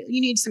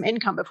you need some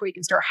income before you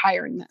can start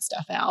hiring that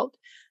stuff out.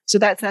 So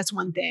that's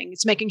one thing.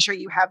 It's making sure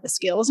you have the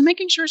skills and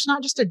making sure it's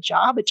not just a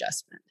job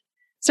adjustment.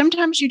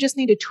 Sometimes you just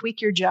need to tweak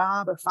your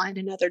job or find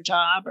another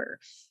job or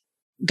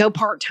go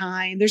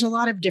part-time. There's a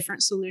lot of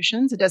different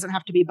solutions. It doesn't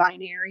have to be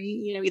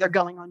binary, either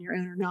going on your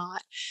own or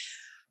not.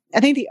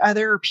 I think the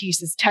other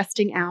piece is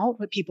testing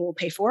out what people will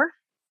pay for.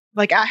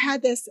 Like I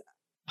had this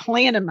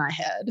plan in my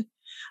head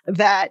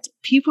that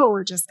people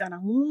were just going to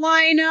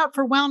line up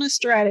for wellness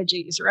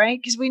strategies, right?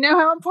 Because we know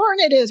how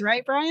important it is,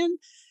 right, Brian?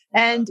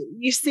 And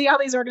you see all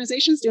these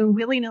organizations doing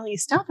willy-nilly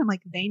stuff. I'm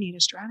like, they need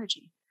a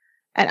strategy.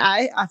 And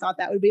I thought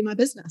that would be my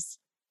business.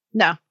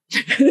 No,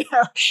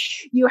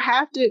 you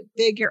have to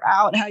figure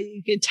out how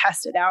you can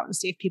test it out and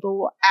see if people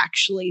will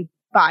actually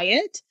buy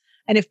it.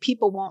 And if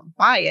people won't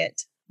buy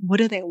it, what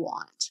do they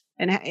want?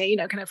 And,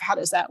 kind of how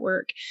does that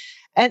work?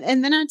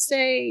 And then I'd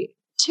say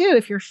too,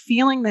 if you're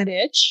feeling that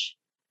itch,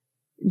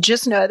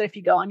 just know that if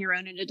you go on your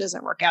own and it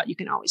doesn't work out, you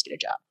can always get a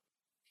job,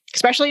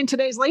 especially in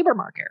today's labor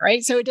market,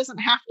 right? So it doesn't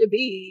have to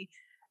be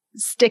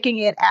sticking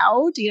it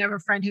out. You have a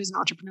friend who's an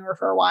entrepreneur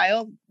for a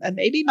while, and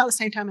maybe about the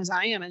same time as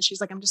I am. And she's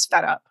like, I'm just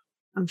fed up.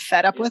 I'm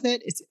fed up with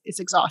it. It's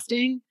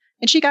exhausting.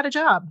 And she got a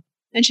job.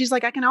 And she's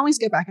like, I can always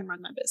go back and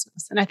run my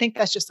business. And I think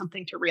that's just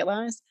something to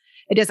realize.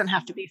 It doesn't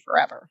have to be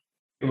forever.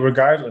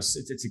 Regardless,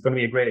 it's going to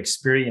be a great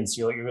experience.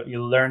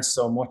 You'll learn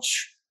so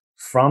much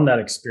from that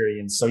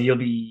experience. So you'll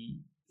be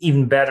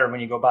even better when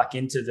you go back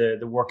into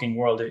the working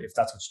world, if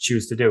that's what you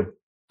choose to do.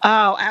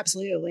 Oh,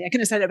 absolutely. I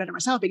couldn't have said it better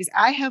myself because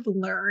I have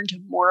learned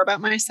more about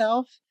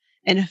myself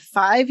in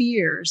 5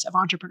 years of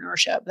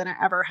entrepreneurship than I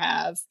ever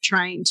have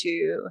trying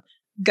to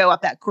go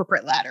up that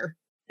corporate ladder.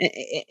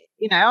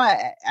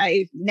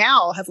 I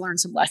now have learned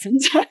some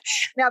lessons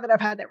now that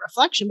I've had that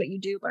reflection, but you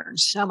do learn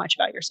so much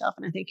about yourself.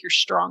 And I think you're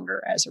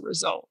stronger as a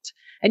result.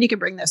 And you can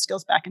bring those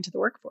skills back into the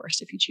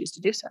workforce if you choose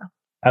to do so.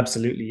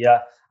 Absolutely. Yeah.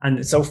 And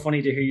it's so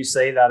funny to hear you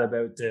say that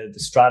about the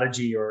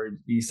strategy, or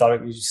you thought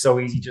it was so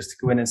easy just to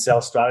go in and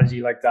sell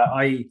strategy like that.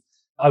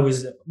 I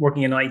was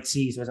working in IT, so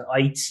I was an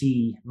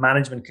IT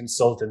management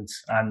consultant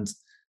and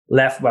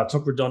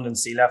took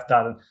redundancy, left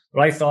that.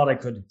 But I thought I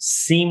could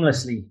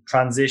seamlessly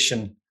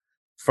transition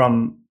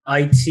from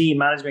IT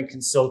management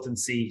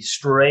consultancy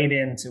straight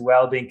into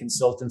wellbeing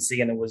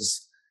consultancy. And it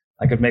was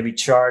I could maybe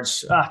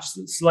charge just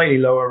a slightly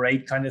lower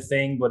rate kind of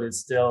thing, but it's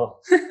still,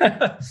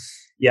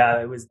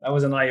 yeah, that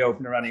was an eye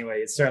opener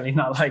anyway. It's certainly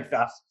not like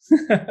that.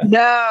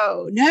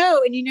 No.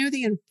 And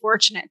the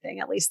unfortunate thing,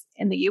 at least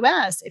in the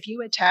US, if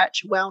you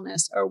attach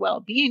wellness or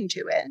well-being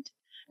to it,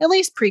 at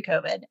least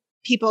pre-COVID,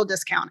 people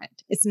discount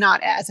it. It's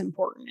not as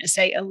important as,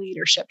 say, a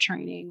leadership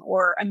training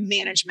or a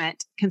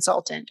management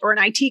consultant or an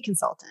IT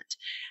consultant.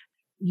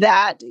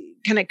 That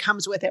kind of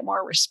comes with it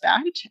more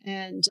respect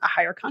and a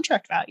higher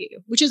contract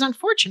value, which is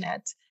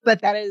unfortunate,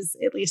 but that is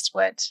at least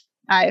what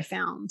I have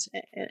found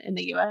in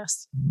the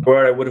US.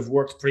 Where I would have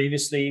worked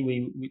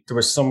previously, there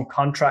were some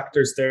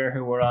contractors there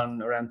who were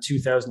on around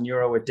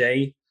 €2,000 a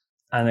day.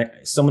 And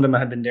some of them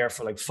had been there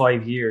for like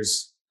 5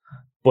 years,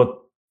 but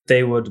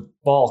they would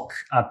balk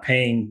at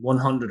paying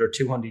 100 or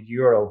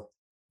 €200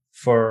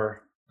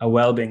 for a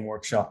wellbeing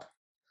workshop.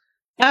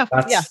 Oh,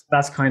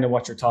 That's kind of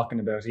what you're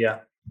talking about. Yeah.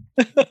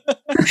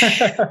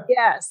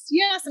 Yes.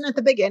 And at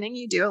the beginning,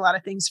 you do a lot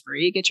of things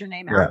free, you get your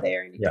name out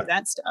there and you do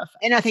that stuff.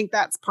 And I think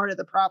that's part of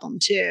the problem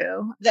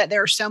too, that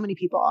there are so many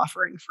people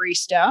offering free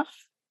stuff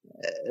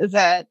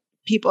that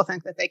people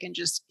think that they can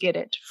just get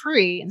it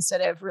free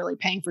instead of really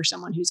paying for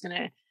someone who's going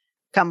to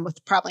come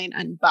with probably an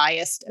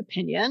unbiased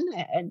opinion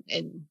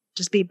and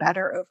just be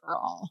better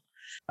overall.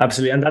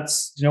 Absolutely. And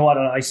that's, you know what,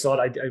 I saw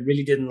it. I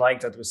really didn't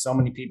like that there was so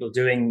many people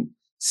doing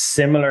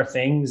similar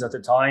things at the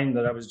time,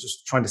 that I was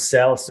just trying to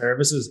sell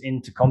services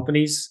into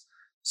companies.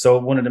 So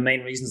one of the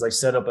main reasons I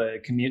set up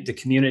the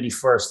community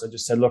first, I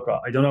just said, look,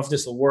 I don't know if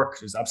this will work.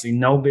 There's absolutely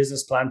no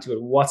business plan to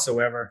it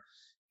whatsoever.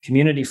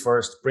 Community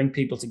first, bring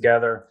people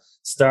together.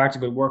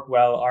 Started with Work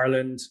Well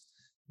Ireland.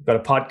 We've got a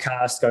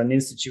podcast, got an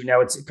institute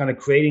now. It's kind of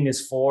creating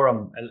this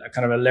forum, a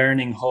kind of a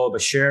learning hub, a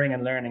sharing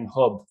and learning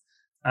hub.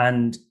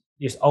 And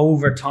just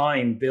over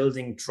time,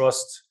 building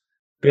trust,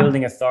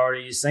 building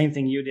authority. Same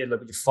thing you did,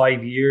 like with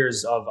 5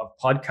 years of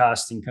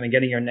podcasting, kind of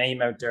getting your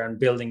name out there and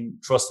building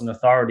trust and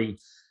authority.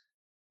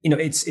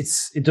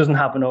 It doesn't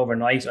happen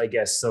overnight, I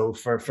guess. So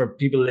for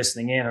people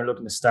listening in or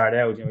looking to start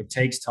out, it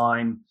takes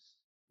time.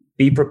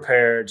 Be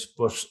prepared,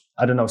 but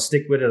I don't know,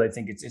 stick with it. I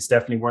think it's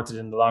definitely worth it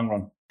in the long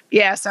run.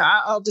 Yeah, so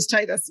I'll just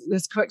tell you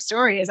this quick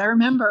story. Is I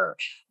remember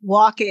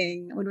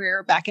walking when we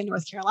were back in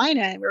North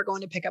Carolina, and we were going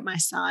to pick up my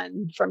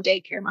son from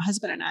daycare. My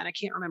husband and I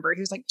can't remember.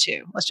 He was like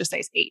 2. Let's just say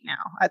he's 8 now.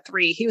 At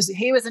 3, he was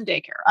in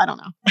daycare. I don't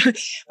know,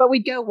 but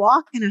we'd go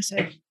walk, and I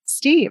said,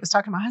 Steve, I was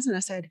talking to my husband. I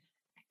said,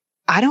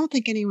 I don't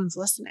think anyone's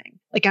listening.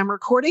 Like, I'm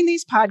recording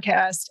these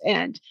podcasts,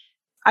 and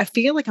I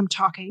feel like I'm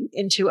talking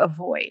into a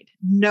void.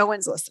 No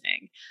one's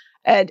listening.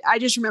 And I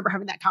just remember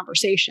having that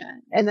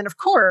conversation. And then, of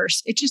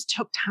course, it just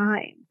took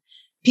time.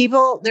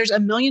 There's a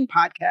million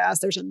podcasts,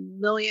 there's a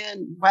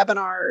million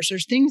webinars,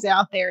 there's things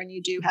out there, and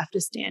you do have to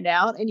stand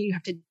out and you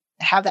have to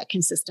have that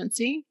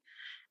consistency.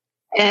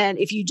 And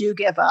if you do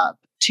give up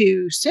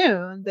too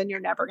soon, then you're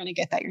never going to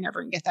get that. You're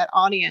never going to get that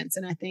audience.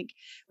 And I think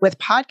with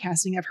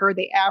podcasting, I've heard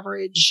the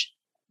average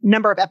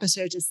number of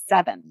episodes is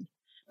 7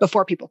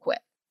 before people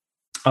quit.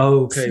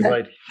 Oh, okay,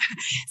 right.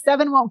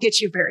 7 won't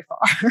get you very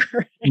far.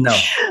 No.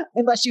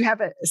 Unless you have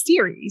a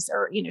series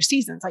or,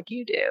 seasons like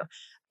you do.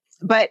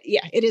 But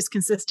yeah, it is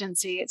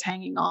consistency. It's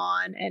hanging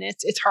on, and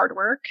it's hard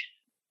work.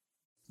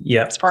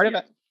 Yeah. It's part of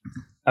it.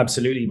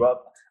 Absolutely.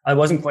 Well, I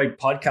wasn't quite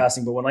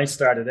podcasting, but when I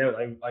started out,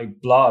 I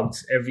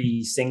blogged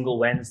every single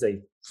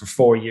Wednesday for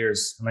 4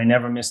 years, and I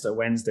never missed a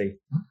Wednesday.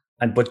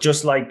 But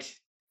just like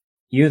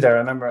you there, I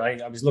remember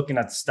I was looking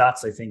at the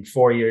stats, I think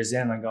 4 years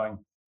in, I'm going,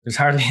 there's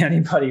hardly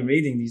anybody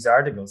reading these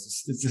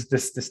articles. The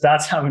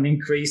stats haven't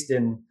increased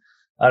in,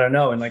 I don't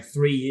know, in like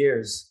 3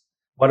 years.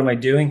 What am I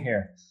doing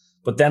here?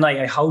 But then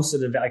I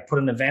put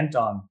an event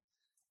on,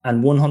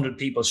 and 100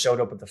 people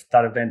showed up at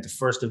that event, the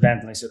first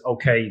event. And I said,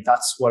 okay,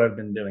 that's what I've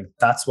been doing.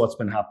 That's what's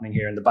been happening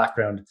here in the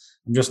background.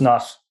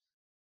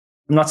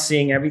 I'm not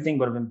seeing everything,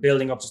 but I've been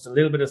building up just a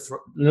little bit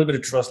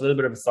of trust, a little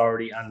bit of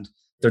authority. And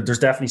there's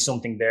definitely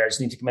something there. I just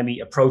need to maybe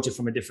approach it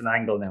from a different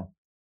angle now.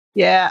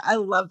 Yeah, I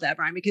love that,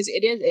 Brian, because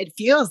it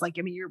feels like,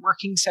 you're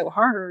working so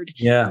hard.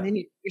 Yeah. And then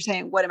you're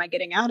saying, what am I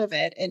getting out of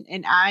it?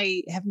 And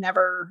I have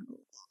never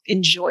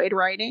enjoyed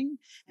writing.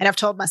 And I've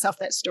told myself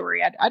that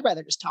story. I'd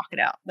rather just talk it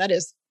out. That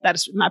is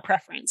my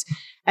preference.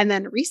 And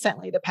then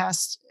recently, the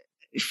past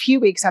few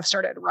weeks, I've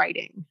started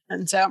writing.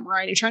 And so I'm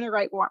trying to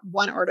write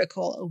one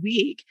article a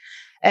week.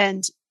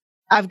 And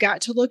I've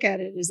got to look at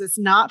it as it's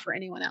not for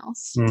anyone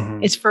else.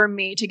 Mm-hmm. It's for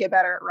me to get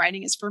better at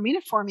writing. It's for me to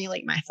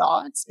formulate my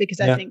thoughts, because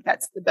I think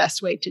that's the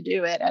best way to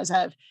do it. As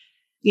I've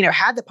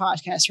had the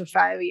podcast for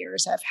 5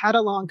 years. I've had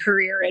a long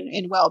career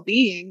in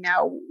well-being.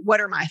 Now,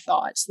 what are my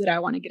thoughts that I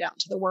want to get out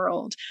into the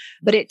world?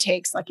 But it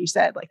takes, like you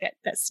said, like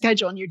that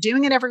schedule, and you're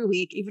doing it every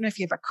week, even if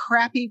you have a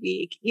crappy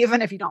week,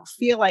 even if you don't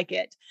feel like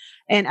it.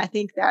 And I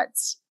think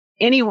that's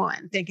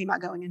anyone thinking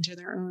about going into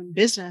their own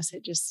business.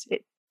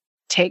 It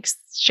takes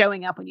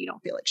showing up when you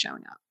don't feel it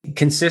showing up.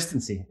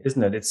 Consistency,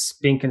 isn't it? It's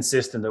being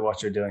consistent at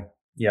what you're doing.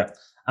 Yeah.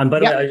 And by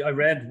the way, I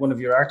read one of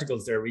your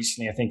articles there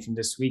recently, I think from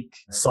this week,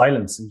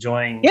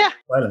 enjoying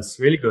silence.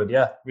 Really good.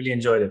 Yeah. Really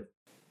enjoyed it.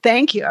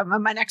 Thank you.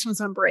 My next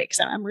one's on breaks.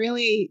 I'm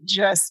really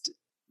just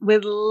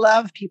would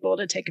love people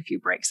to take a few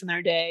breaks in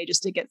their day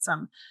just to get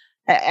some.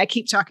 I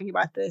keep talking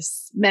about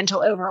this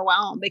mental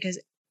overwhelm because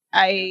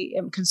I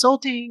am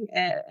consulting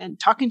and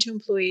talking to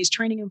employees,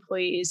 training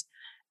employees,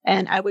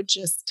 and I would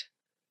just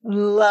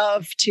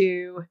love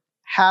to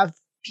have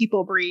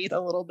people breathe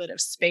a little bit of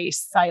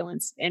space,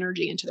 silence,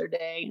 energy into their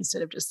day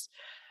instead of just,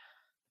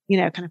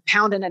 kind of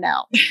pounding it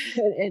out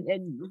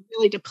and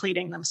really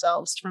depleting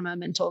themselves from a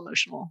mental,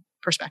 emotional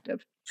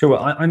perspective. Sure.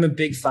 Well, I'm a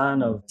big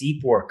fan of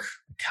deep work,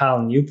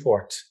 Cal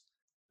Newport.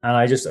 And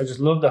I just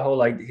love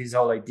his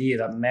whole idea,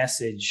 that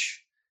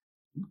message,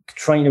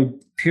 trying to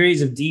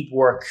periods of deep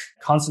work,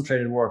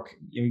 concentrated work,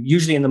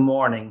 usually in the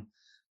morning,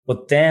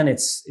 but then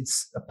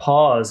it's a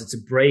pause, it's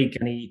a break.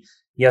 And he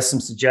has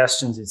some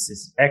suggestions.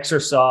 It's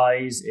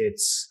exercise,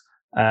 it's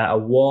a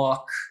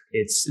walk,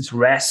 it's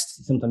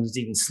rest. Sometimes it's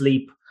even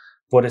sleep,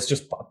 but it's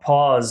just a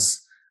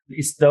pause.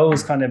 It's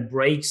those kind of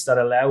breaks that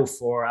allow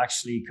for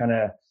actually kind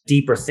of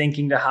deeper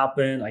thinking to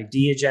happen,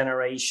 idea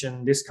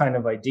generation, this kind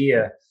of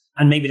idea.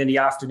 And maybe then the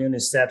afternoon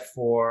is set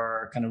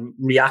for kind of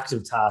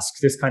reactive tasks,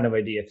 this kind of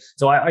idea.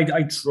 So I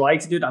try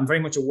to do it. I'm very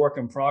much a work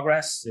in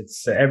progress.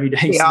 It's every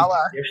day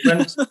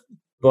different.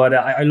 But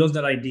I love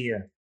that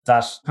idea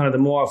that kind of the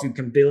more if we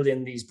can build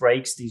in these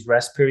breaks, these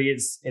rest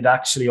periods, it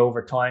actually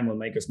over time will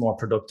make us more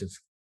productive.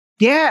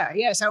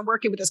 Yeah. So I'm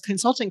working with this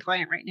consulting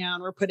client right now,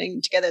 and we're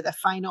putting together the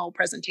final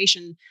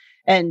presentation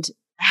and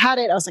I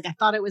was like, I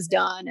thought it was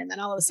done. And then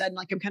all of a sudden,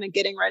 like I'm kind of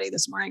getting ready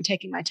this morning,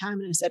 taking my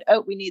time. And I said,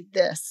 oh, we need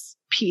this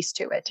piece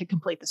to it to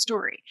complete the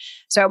story.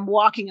 So I'm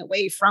walking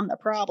away from the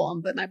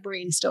problem, but my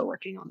brain's still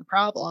working on the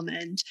problem.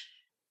 And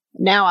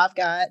now I've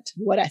got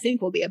what I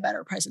think will be a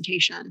better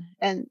presentation.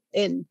 And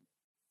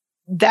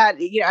that,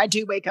 I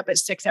do wake up at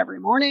 6 every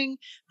morning,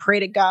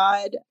 pray to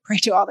God, pray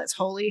to all that's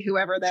holy,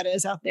 whoever that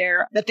is out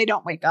there, that they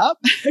don't wake up.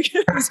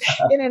 Because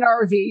in an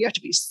RV, you have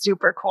to be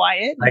super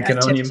quiet. I can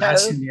only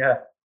imagine. Yeah.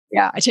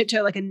 Yeah, I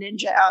tiptoe like a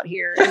ninja out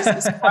here. It's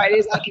as quiet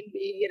as I can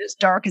be. It as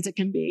dark as it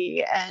can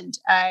be. And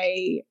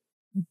I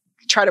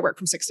try to work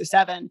from 6 to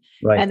 7.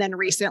 Right. And then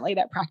recently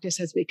that practice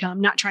has become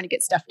not trying to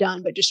get stuff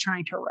done, but just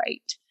trying to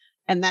write.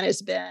 And that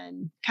has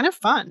been kind of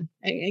fun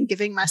and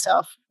giving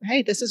myself,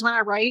 hey, this is when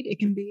I write. It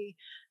can be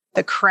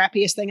the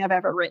crappiest thing I've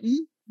ever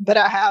written, but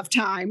I have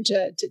time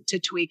to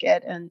tweak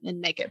it and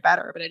make it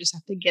better. But I just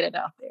have to get it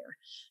out there.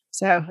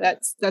 So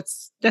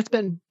that's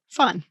been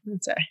fun,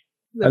 I'd say.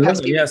 I love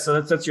it. Yeah, so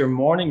that's your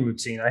morning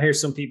routine. I hear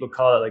some people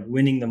call it like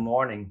winning the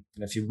morning.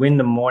 And if you win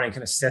the morning, it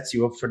kind of sets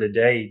you up for the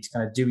day to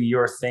kind of do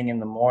your thing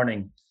in the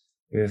morning.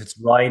 If it's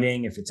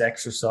writing, if it's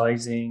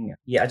exercising,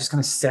 it just kind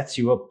of sets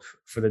you up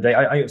for the day.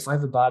 If I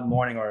have a bad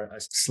morning or a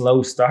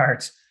slow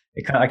start,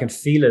 I can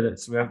feel it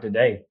throughout the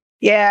day.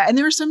 Yeah, and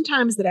there are some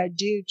times that I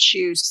do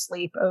choose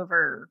sleep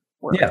over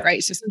work,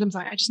 right? So sometimes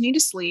I just need to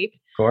sleep.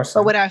 Of course.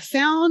 But what I've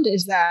found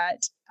is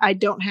that I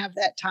don't have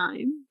that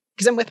time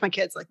because I'm with my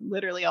kids like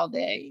literally all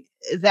day,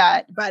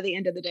 that by the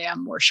end of the day,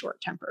 I'm more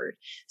short-tempered.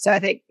 So I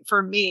think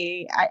for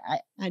me,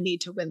 I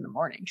need to win the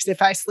morning, because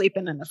if I sleep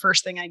in and the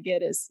first thing I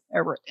get is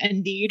a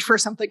need for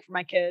something for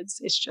my kids,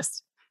 it's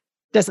just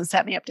doesn't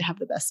set me up to have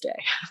the best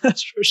day.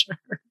 That's for sure.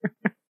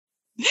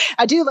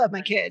 I do love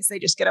my kids. They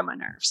just get on my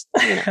nerves.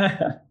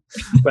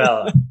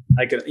 Well,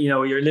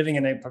 you're living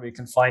in a probably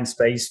confined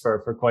space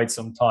for quite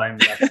some time.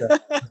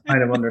 That's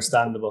kind of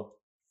understandable.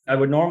 I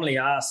would normally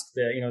ask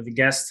the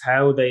guests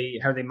how they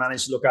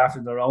manage to look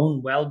after their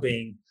own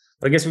well-being.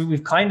 But I guess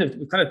we've kind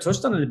of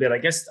touched on it a bit. I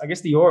guess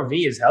the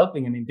RV is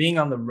helping. I mean, being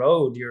on the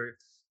road, you're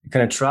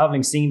kind of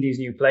traveling, seeing these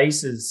new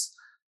places.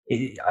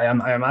 I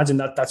imagine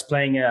that's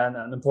playing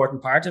an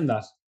important part in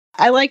that.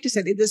 I like to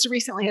say that this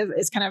recently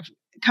has kind of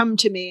come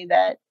to me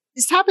that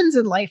this happens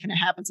in life and it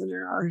happens in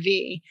an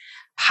RV,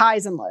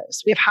 highs and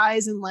lows. We have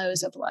highs and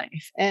lows of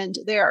life. And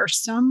there are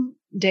some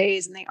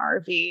days in the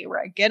RV where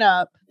I get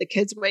up, the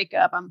kids wake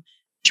up, I'm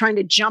trying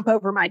to jump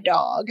over my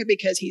dog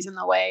because he's in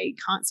the way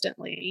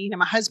constantly.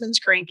 My husband's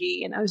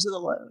cranky, and those are the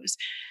lows.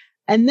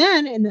 And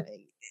then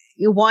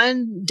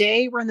one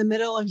day we're in the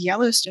middle of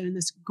Yellowstone,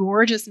 this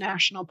gorgeous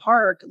national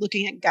park,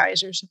 looking at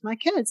geysers with my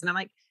kids. And I'm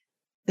like,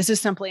 this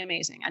is simply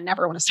amazing. I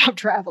never want to stop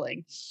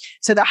traveling.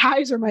 So the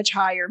highs are much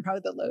higher and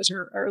probably the lows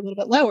are a little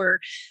bit lower.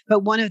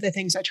 But one of the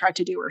things I try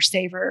to do are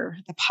savor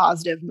the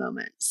positive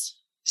moments.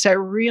 So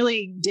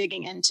really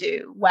digging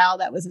into, wow,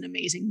 that was an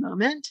amazing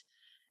moment,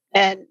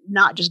 and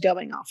not just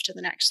going off to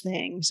the next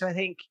thing. So I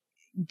think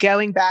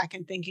going back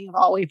and thinking of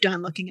all we've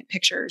done, looking at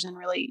pictures and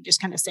really just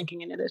kind of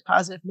sinking into those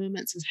positive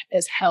moments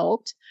has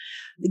helped.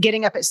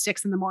 Getting up at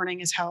 6 a.m.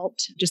 has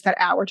helped. Just that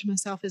hour to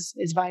myself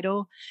is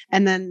vital.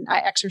 And then I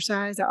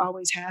exercise. I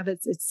always have.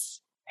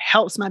 It's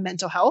helps my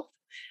mental health.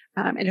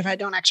 And if I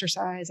don't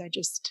exercise,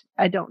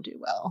 I don't do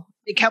well.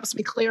 It helps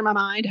me clear my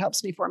mind,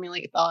 helps me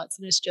formulate thoughts.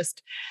 And it's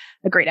just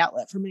a great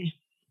outlet for me.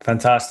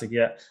 Fantastic.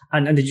 Yeah.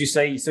 And did you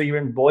say, so you're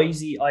in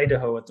Boise,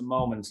 Idaho at the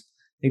moment?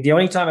 I think the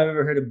only time I've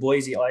ever heard of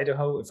Boise,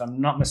 Idaho, if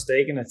I'm not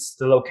mistaken, it's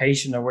the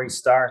location of where he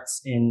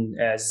starts in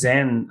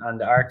Zen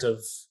and the art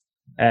of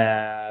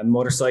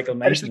motorcycle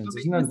maintenance,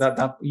 isn't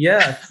it?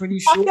 Yeah, pretty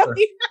sure.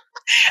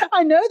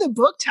 I know the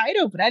book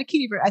title, but I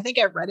think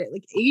I read it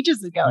like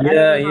ages ago.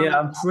 Yeah,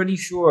 I'm pretty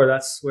sure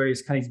that's where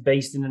he's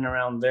based in and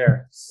around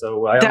there.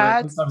 So I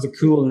thought that was a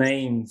cool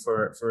name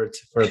for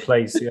a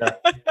place. Yeah.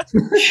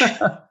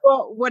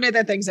 Well, one of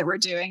the things that we're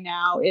doing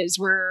now is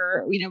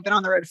we've been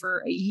on the road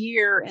for a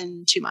year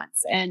and 2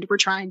 months, and we're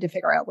trying to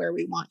figure out where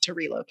we want to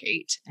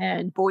relocate.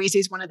 And Boise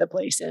is one of the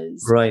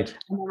places. Right.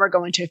 And then we're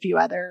going to a few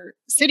other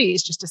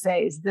cities just to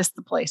say, is this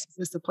the place? Is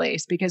this the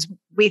place? Because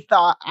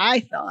I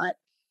thought,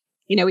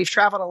 we've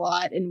traveled a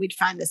lot and we'd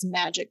find this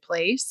magic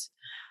place.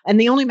 And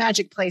the only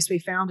magic place we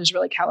found is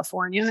really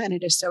California, and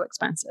it is so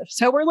expensive.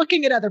 So we're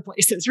looking at other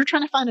places. We're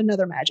trying to find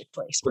another magic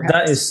place.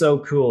 That is so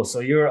cool. So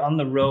you're on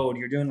the road,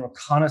 you're doing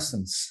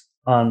reconnaissance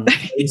on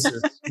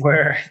places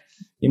where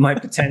you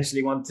might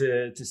potentially want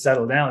to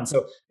settle down.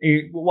 So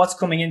what's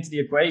coming into the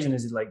equation?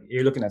 Is it like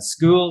you're looking at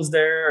schools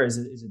there? Is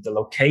it the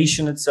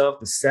location itself,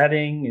 the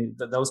setting,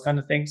 those kind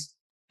of things?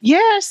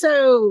 Yeah,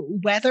 so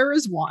weather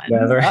is one.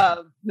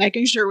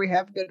 Making sure we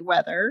have good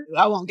weather.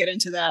 I won't get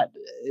into that,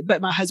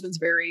 but my husband's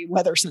very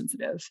weather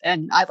sensitive,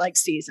 and I like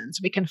seasons.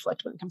 We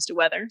conflict when it comes to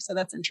weather, so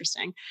that's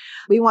interesting.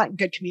 We want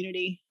good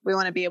community. We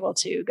want to be able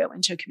to go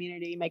into a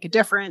community, make a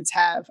difference,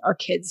 have our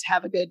kids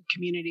have a good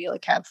community,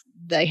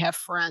 they have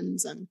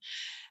friends,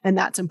 and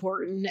that's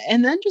important.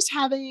 And then just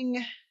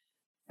having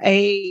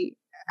a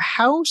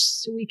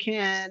house we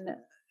can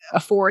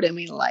afford and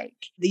we like.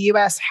 The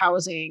U.S.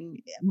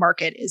 housing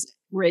market is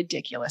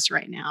ridiculous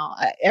right now.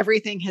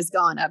 Everything has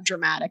gone up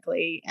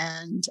dramatically,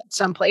 and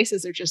some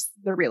places are just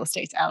the real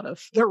estate's out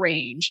of the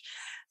range.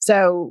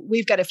 So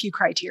we've got a few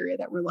criteria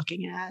that we're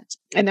looking at,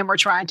 and then we're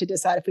trying to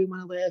decide if we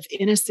want to live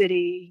in a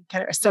city,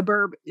 kind of a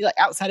suburb, like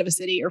outside of a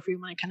city, or if we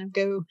want to kind of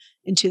go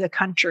into the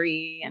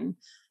country and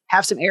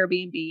have some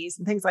Airbnbs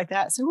and things like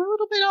that. So we're a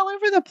little bit all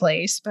over the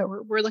place, but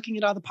we're looking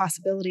at all the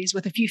possibilities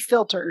with a few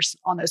filters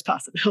on those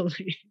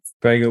possibilities.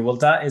 Very good. Well,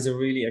 that is a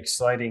really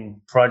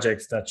exciting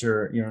project that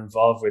you're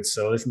involved with.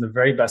 So listen, the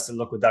very best of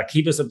luck with that.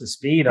 Keep us up to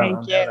speed on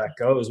how that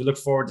goes. We look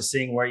forward to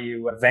seeing where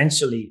you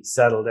eventually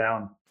settle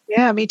down.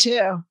 Yeah, me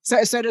too.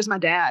 So does my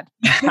dad.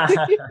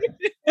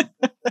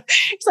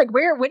 He's like,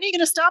 when are you going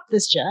to stop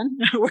this, Jen?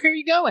 Where are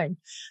you going?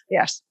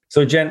 Yes.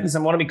 So Jen,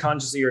 listen, I want to be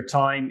conscious of your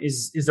time.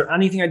 Is there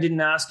anything I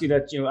didn't ask you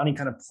that, any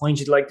kind of point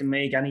you'd like to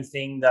make,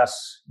 anything that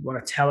you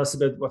want to tell us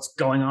about what's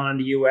going on in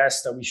the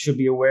US that we should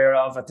be aware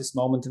of at this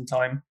moment in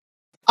time?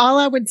 All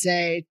I would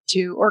say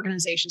to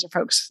organizations or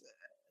folks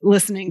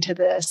listening to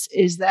this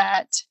is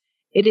that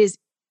it is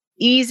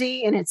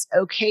easy and it's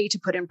okay to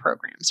put in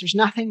programs. There's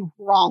nothing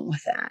wrong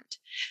with that.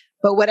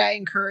 But what I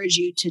encourage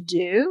you to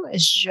do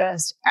is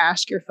just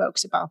ask your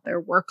folks about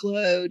their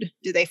workload.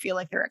 Do they feel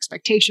like their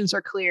expectations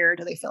are clear?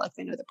 Do they feel like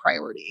they know the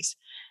priorities?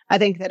 I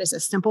think that is a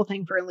simple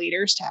thing for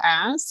leaders to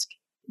ask,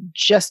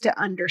 just to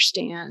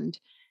understand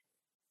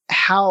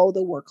how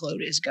the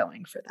workload is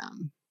going for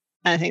them.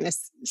 And I think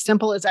that's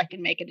simple as I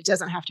can make it. It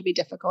doesn't have to be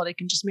difficult. It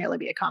can just merely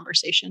be a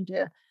conversation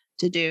to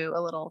do a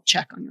little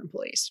check on your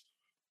employees.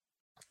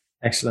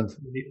 Excellent.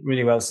 Really,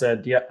 really well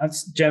said. Yeah.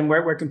 That's Jen,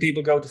 where can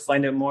people go to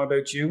find out more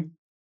about you?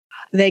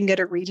 They can go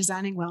to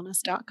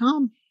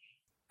redesigningwellness.com.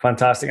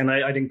 Fantastic. And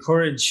I'd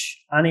encourage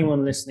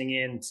anyone listening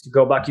in to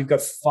go back. You've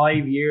got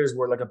 5 years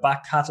worth, like a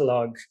back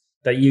catalogue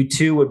that you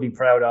too would be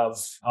proud of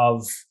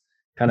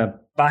kind of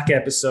back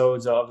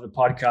episodes of the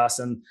podcast.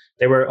 And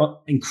they were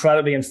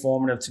incredibly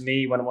informative to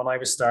me when I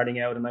was starting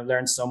out, and I've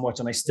learned so much,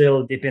 and I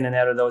still dip in and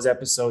out of those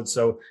episodes.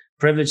 So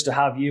privileged to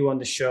have you on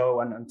the show,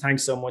 and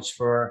thanks so much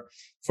for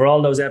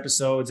all those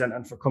episodes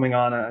and for coming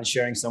on and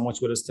sharing so much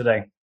with us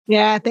today.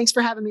 Yeah, thanks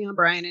for having me on,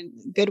 Brian, and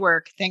good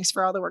work. Thanks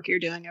for all the work you're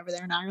doing over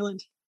there in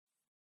Ireland.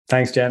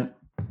 Thanks, Jen.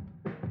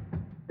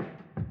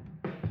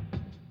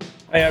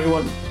 Hey,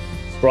 everyone.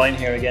 Brian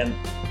here again.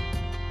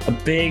 A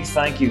big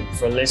thank you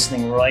for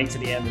listening right to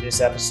the end of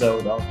this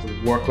episode of the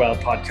Work Well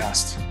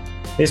podcast.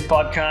 This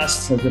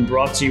podcast has been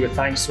brought to you with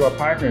thanks to our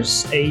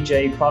partners,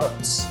 AJ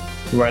Products,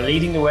 who are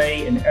leading the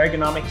way in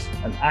ergonomic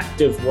and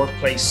active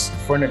workplace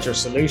furniture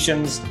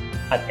solutions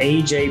at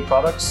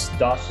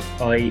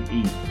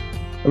ajproducts.ie.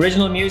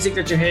 Original music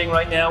that you're hearing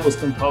right now was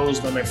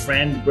composed by my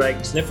friend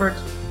Greg Snifford.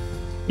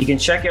 You can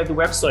check out the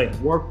website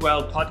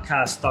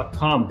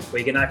workwellpodcast.com, where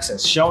you can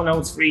access show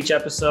notes for each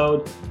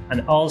episode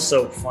and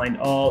also find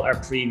all our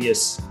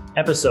previous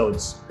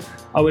episodes.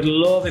 I would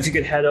love if you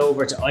could head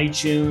over to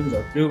iTunes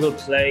or Google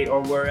Play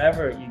or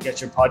wherever you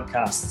get your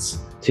podcasts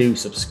to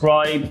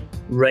subscribe,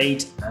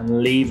 rate,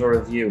 and leave a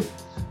review.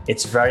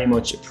 It's very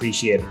much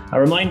appreciated. A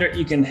reminder,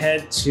 you can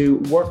head to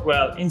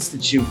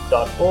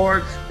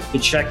workwellinstitute.org to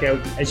check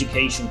out the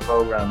education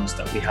programs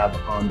that we have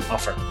on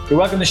offer. You're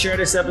welcome to share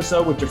this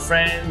episode with your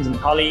friends and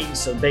colleagues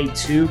so they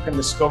too can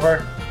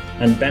discover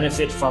and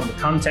benefit from the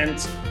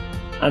content.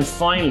 And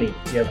finally,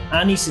 if you have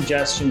any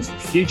suggestions for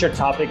future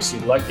topics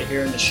you'd like to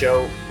hear in the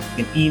show,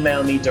 you can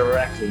email me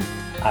directly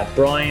at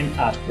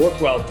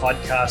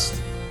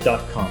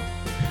brian@workwellpodcast.com.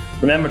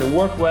 Remember to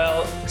work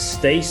well,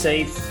 stay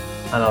safe,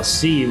 and I'll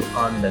see you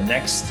on the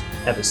next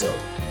episode.